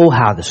know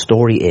how the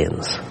story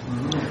ends.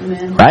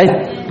 Amen.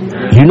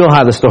 Right? You know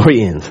how the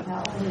story ends.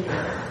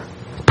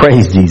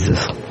 Praise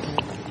Jesus.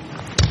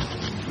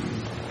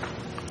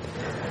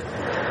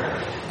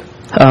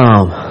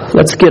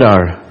 Let's get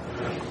our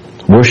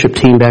worship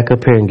team back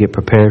up here and get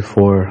prepared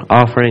for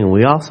offering. And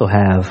we also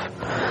have,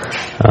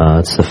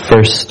 it's the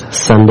first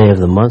Sunday of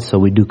the month, so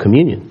we do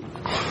communion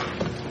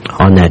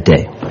on that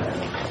day.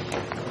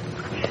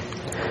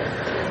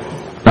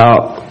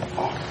 Now,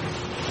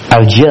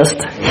 I've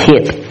just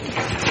hit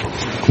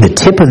the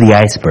tip of the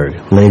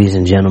iceberg, ladies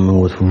and gentlemen,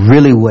 with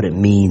really what it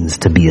means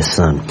to be a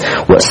son,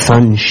 what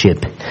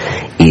sonship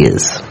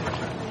is.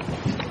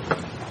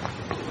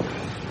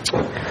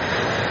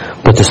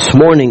 But this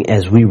morning,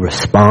 as we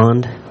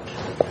respond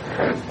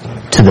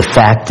to the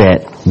fact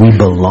that we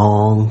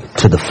belong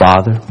to the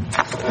Father,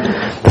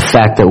 the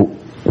fact that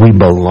we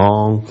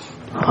belong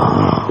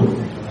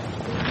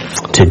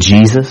to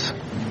Jesus.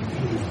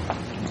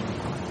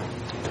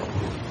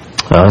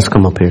 Let's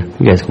come up here.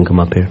 You guys can come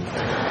up here.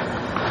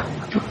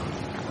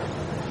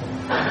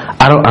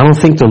 I don't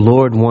think the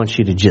Lord wants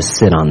you to just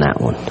sit on that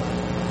one.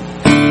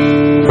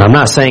 I'm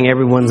not saying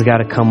everyone's got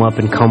to come up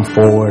and come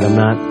forward. I'm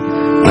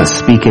not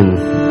speaking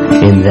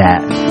in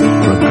that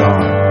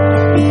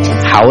regard.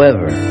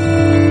 However,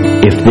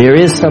 if there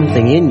is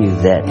something in you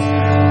that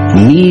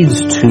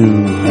needs to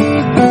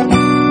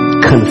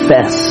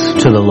confess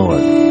to the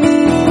Lord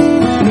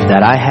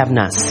that I have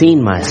not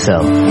seen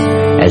myself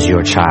as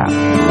your child,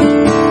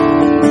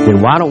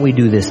 then why don't we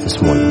do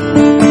this morning?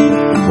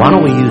 Why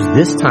don't we use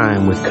this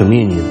time with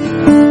communion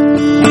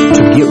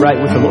to get right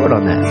with the Lord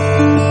on that?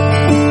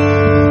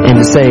 And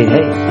to say,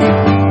 hey,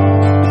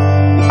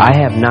 I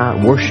have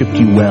not worshiped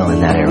you well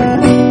in that area.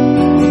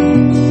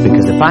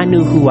 Because if I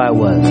knew who I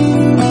was,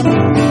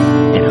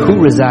 and who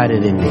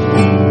resided in me,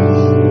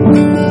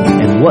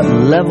 and what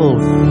level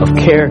of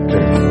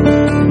character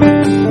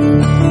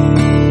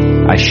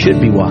I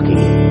should be walking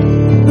in,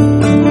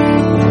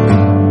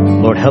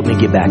 Lord, help me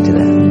get back to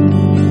that.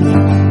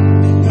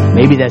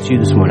 Maybe that's you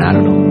this morning. I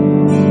don't know.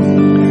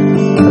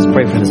 Let's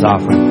pray for this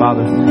offering.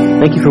 Father,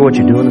 thank you for what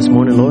you're doing this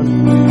morning, Lord.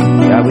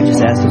 God, we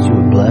just ask that you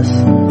would bless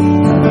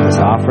this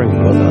offering,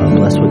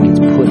 bless what gets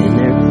put in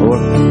there,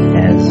 Lord,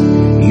 as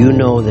you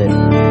know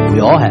that we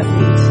all have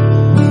needs,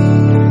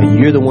 and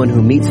you're the one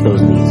who meets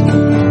those needs.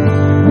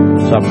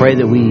 So I pray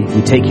that we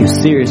take you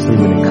seriously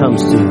when it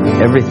comes to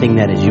everything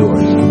that is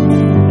yours.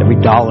 Every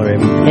dollar,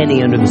 every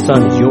penny under the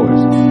sun is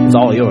yours. It's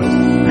all yours.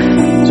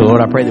 So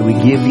Lord, I pray that we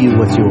give you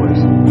what's yours,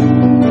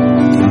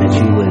 and that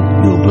you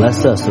will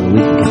bless us so that we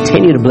can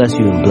continue to bless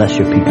you and bless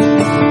your people.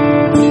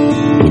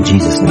 In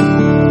Jesus' name,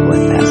 go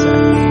ahead and pass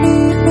that.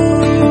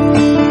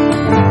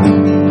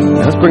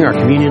 bring our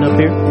communion up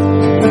here.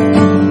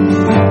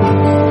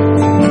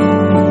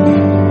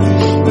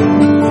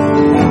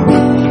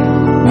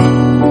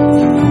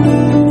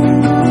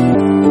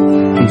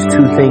 These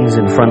two things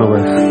in front of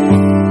us.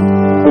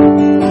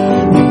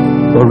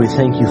 Lord, we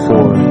thank you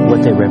for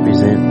what they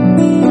represent.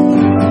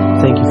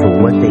 Thank you for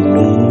what they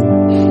mean.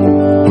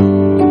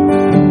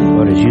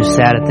 Lord, as you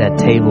sat at that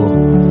table,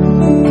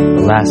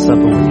 the Last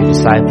Supper with your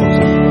disciples,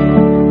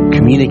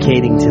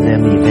 communicating to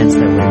them the events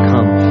that would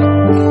come,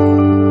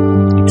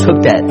 you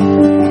took that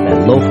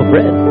loaf of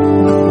bread.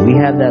 We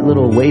have that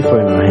little wafer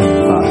in our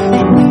hand, Father.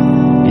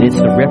 And it's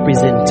a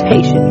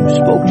representation. You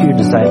spoke to your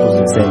disciples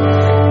and said,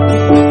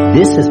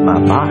 this is my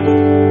body.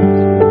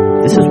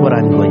 This is what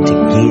I'm going to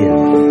give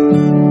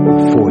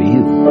for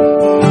you.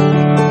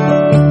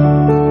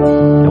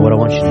 And what I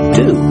want you to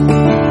do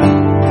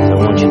is I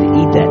want you to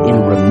eat that in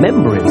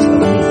remembrance of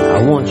me.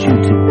 I want you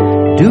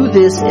to do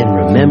this in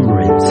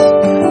remembrance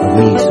of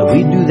me. So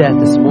we do that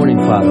this morning,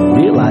 Father,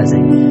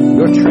 realizing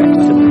your trek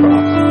to the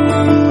cross.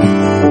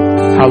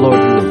 How,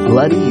 Lord, you were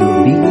bloody, you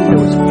were beaten, there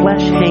was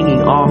flesh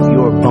hanging off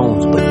your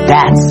bones, but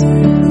that's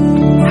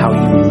how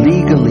you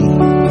legally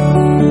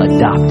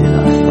adopted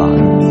us,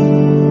 Father.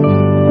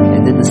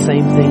 And then the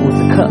same thing with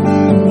the cup,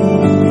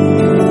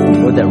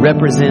 Lord, that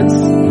represents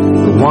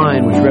the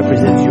wine, which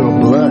represents your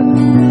blood,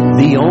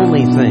 the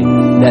only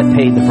thing that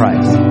paid the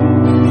price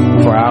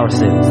for our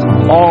sins,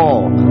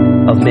 all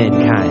of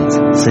mankind's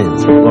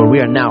sins. Lord, we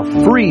are now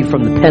free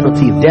from the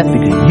penalty of death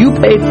because you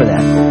paid for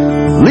that.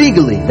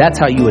 Legally, that's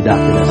how you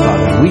adopted us,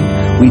 Father.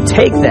 We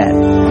take that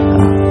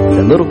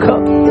little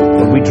cup,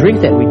 and we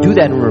drink that. We do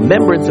that in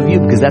remembrance of you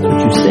because that's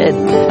what you said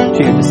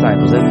to your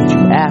disciples. That's what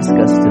you ask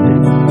us to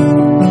do.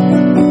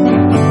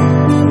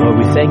 Lord,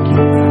 we thank you.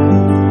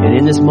 And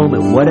in this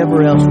moment,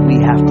 whatever else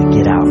we have to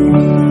get out,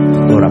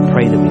 Lord, I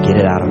pray that we get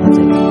it out on the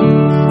table.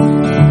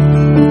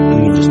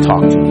 We can just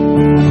talk to you.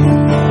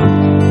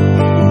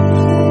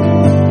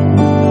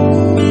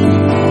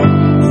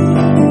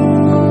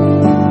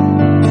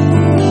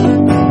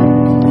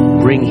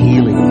 Bring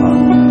healing,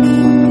 Father.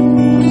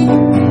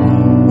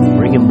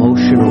 Bring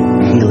emotional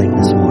healing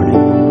this morning.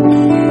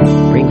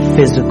 Bring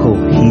physical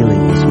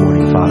healing this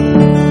morning,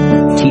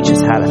 Father. Teach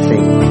us how to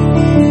think.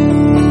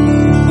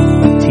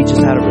 Teach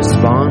us how to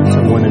respond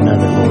to one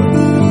another, Lord,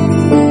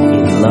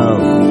 in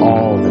love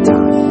all the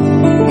time.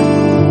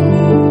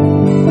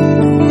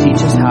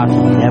 Teach us how to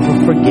never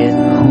forget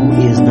who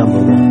is number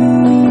one.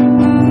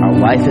 Our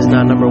wife is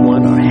not number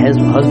one. Our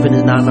husband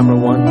is not number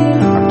one.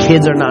 Our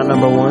kids are not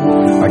number one.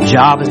 Our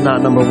job is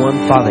not number one.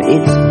 Father,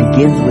 it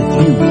begins with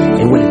you.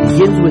 And when it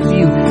begins with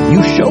you,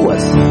 you show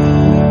us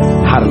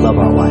how to love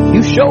our wife.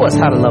 You show us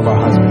how to love our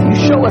husband.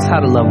 You show us how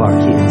to love our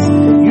kids.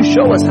 You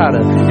show us how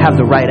to have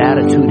the right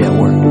attitude at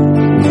work.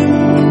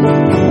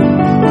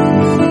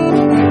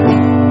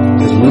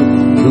 Because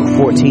Luke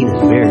 14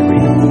 is very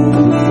real.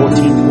 Luke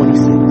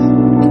 14:26.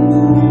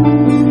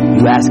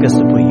 You ask us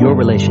to put your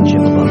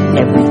relationship above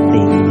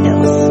everything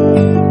else.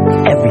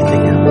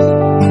 Everything else.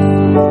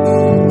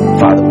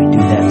 Father, we do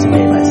that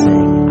today by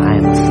saying, I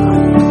am a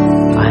son.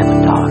 I am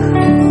a daughter.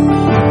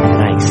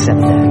 And I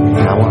accept that. And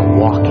I want to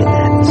walk in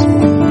that this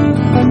morning.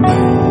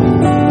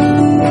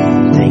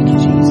 Thank you,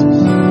 Jesus.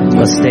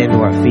 Let's stand to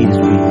our feet as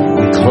we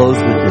close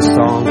with this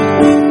song.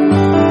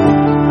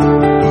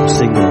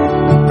 Sing the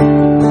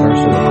verse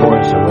or the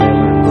chorus or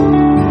whatever.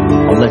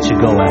 I'll let you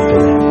go after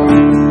that.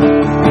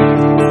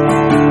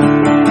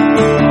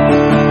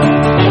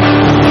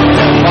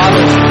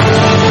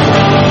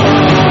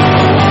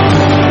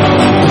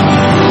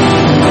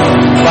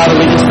 Father,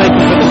 we just thank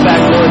you for the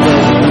fact, Lord,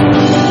 that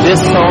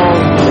this song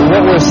and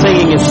what we're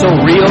singing is so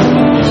real.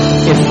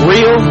 It's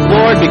real,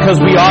 Lord, because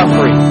we are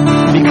free.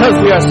 Because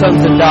we are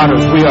sons and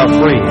daughters, we are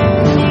free.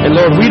 And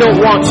Lord, we don't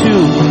want to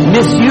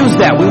misuse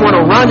that. We want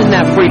to run in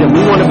that freedom.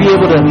 We want to be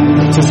able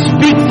to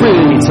speak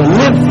freely, to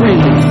live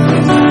freely,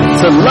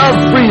 to love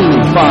freely,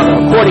 Father,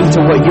 according to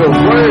what your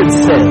word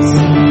says.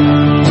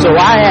 So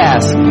I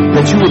ask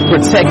that you would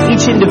protect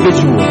each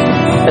individual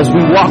as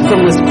we walk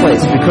from this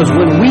place, because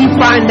when we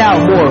find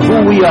out more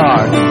who we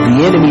are,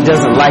 the enemy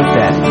doesn't like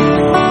that.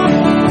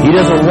 He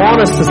doesn't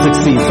want us to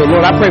succeed. So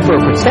Lord, I pray for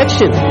a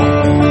protection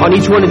on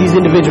each one of these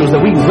individuals,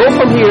 that we can go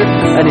from here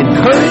an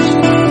encouraged,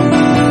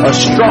 a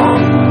strong,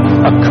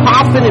 a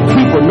confident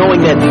people,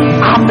 knowing that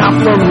I'm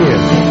not from here.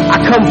 I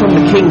come from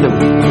the kingdom.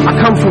 I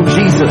come from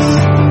Jesus.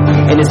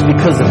 And it's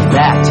because of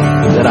that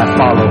I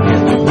follow him.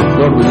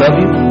 Lord, we love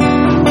you.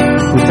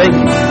 We thank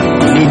you.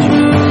 We need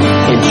you.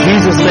 In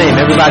Jesus' name,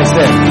 everybody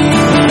said,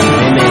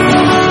 amen.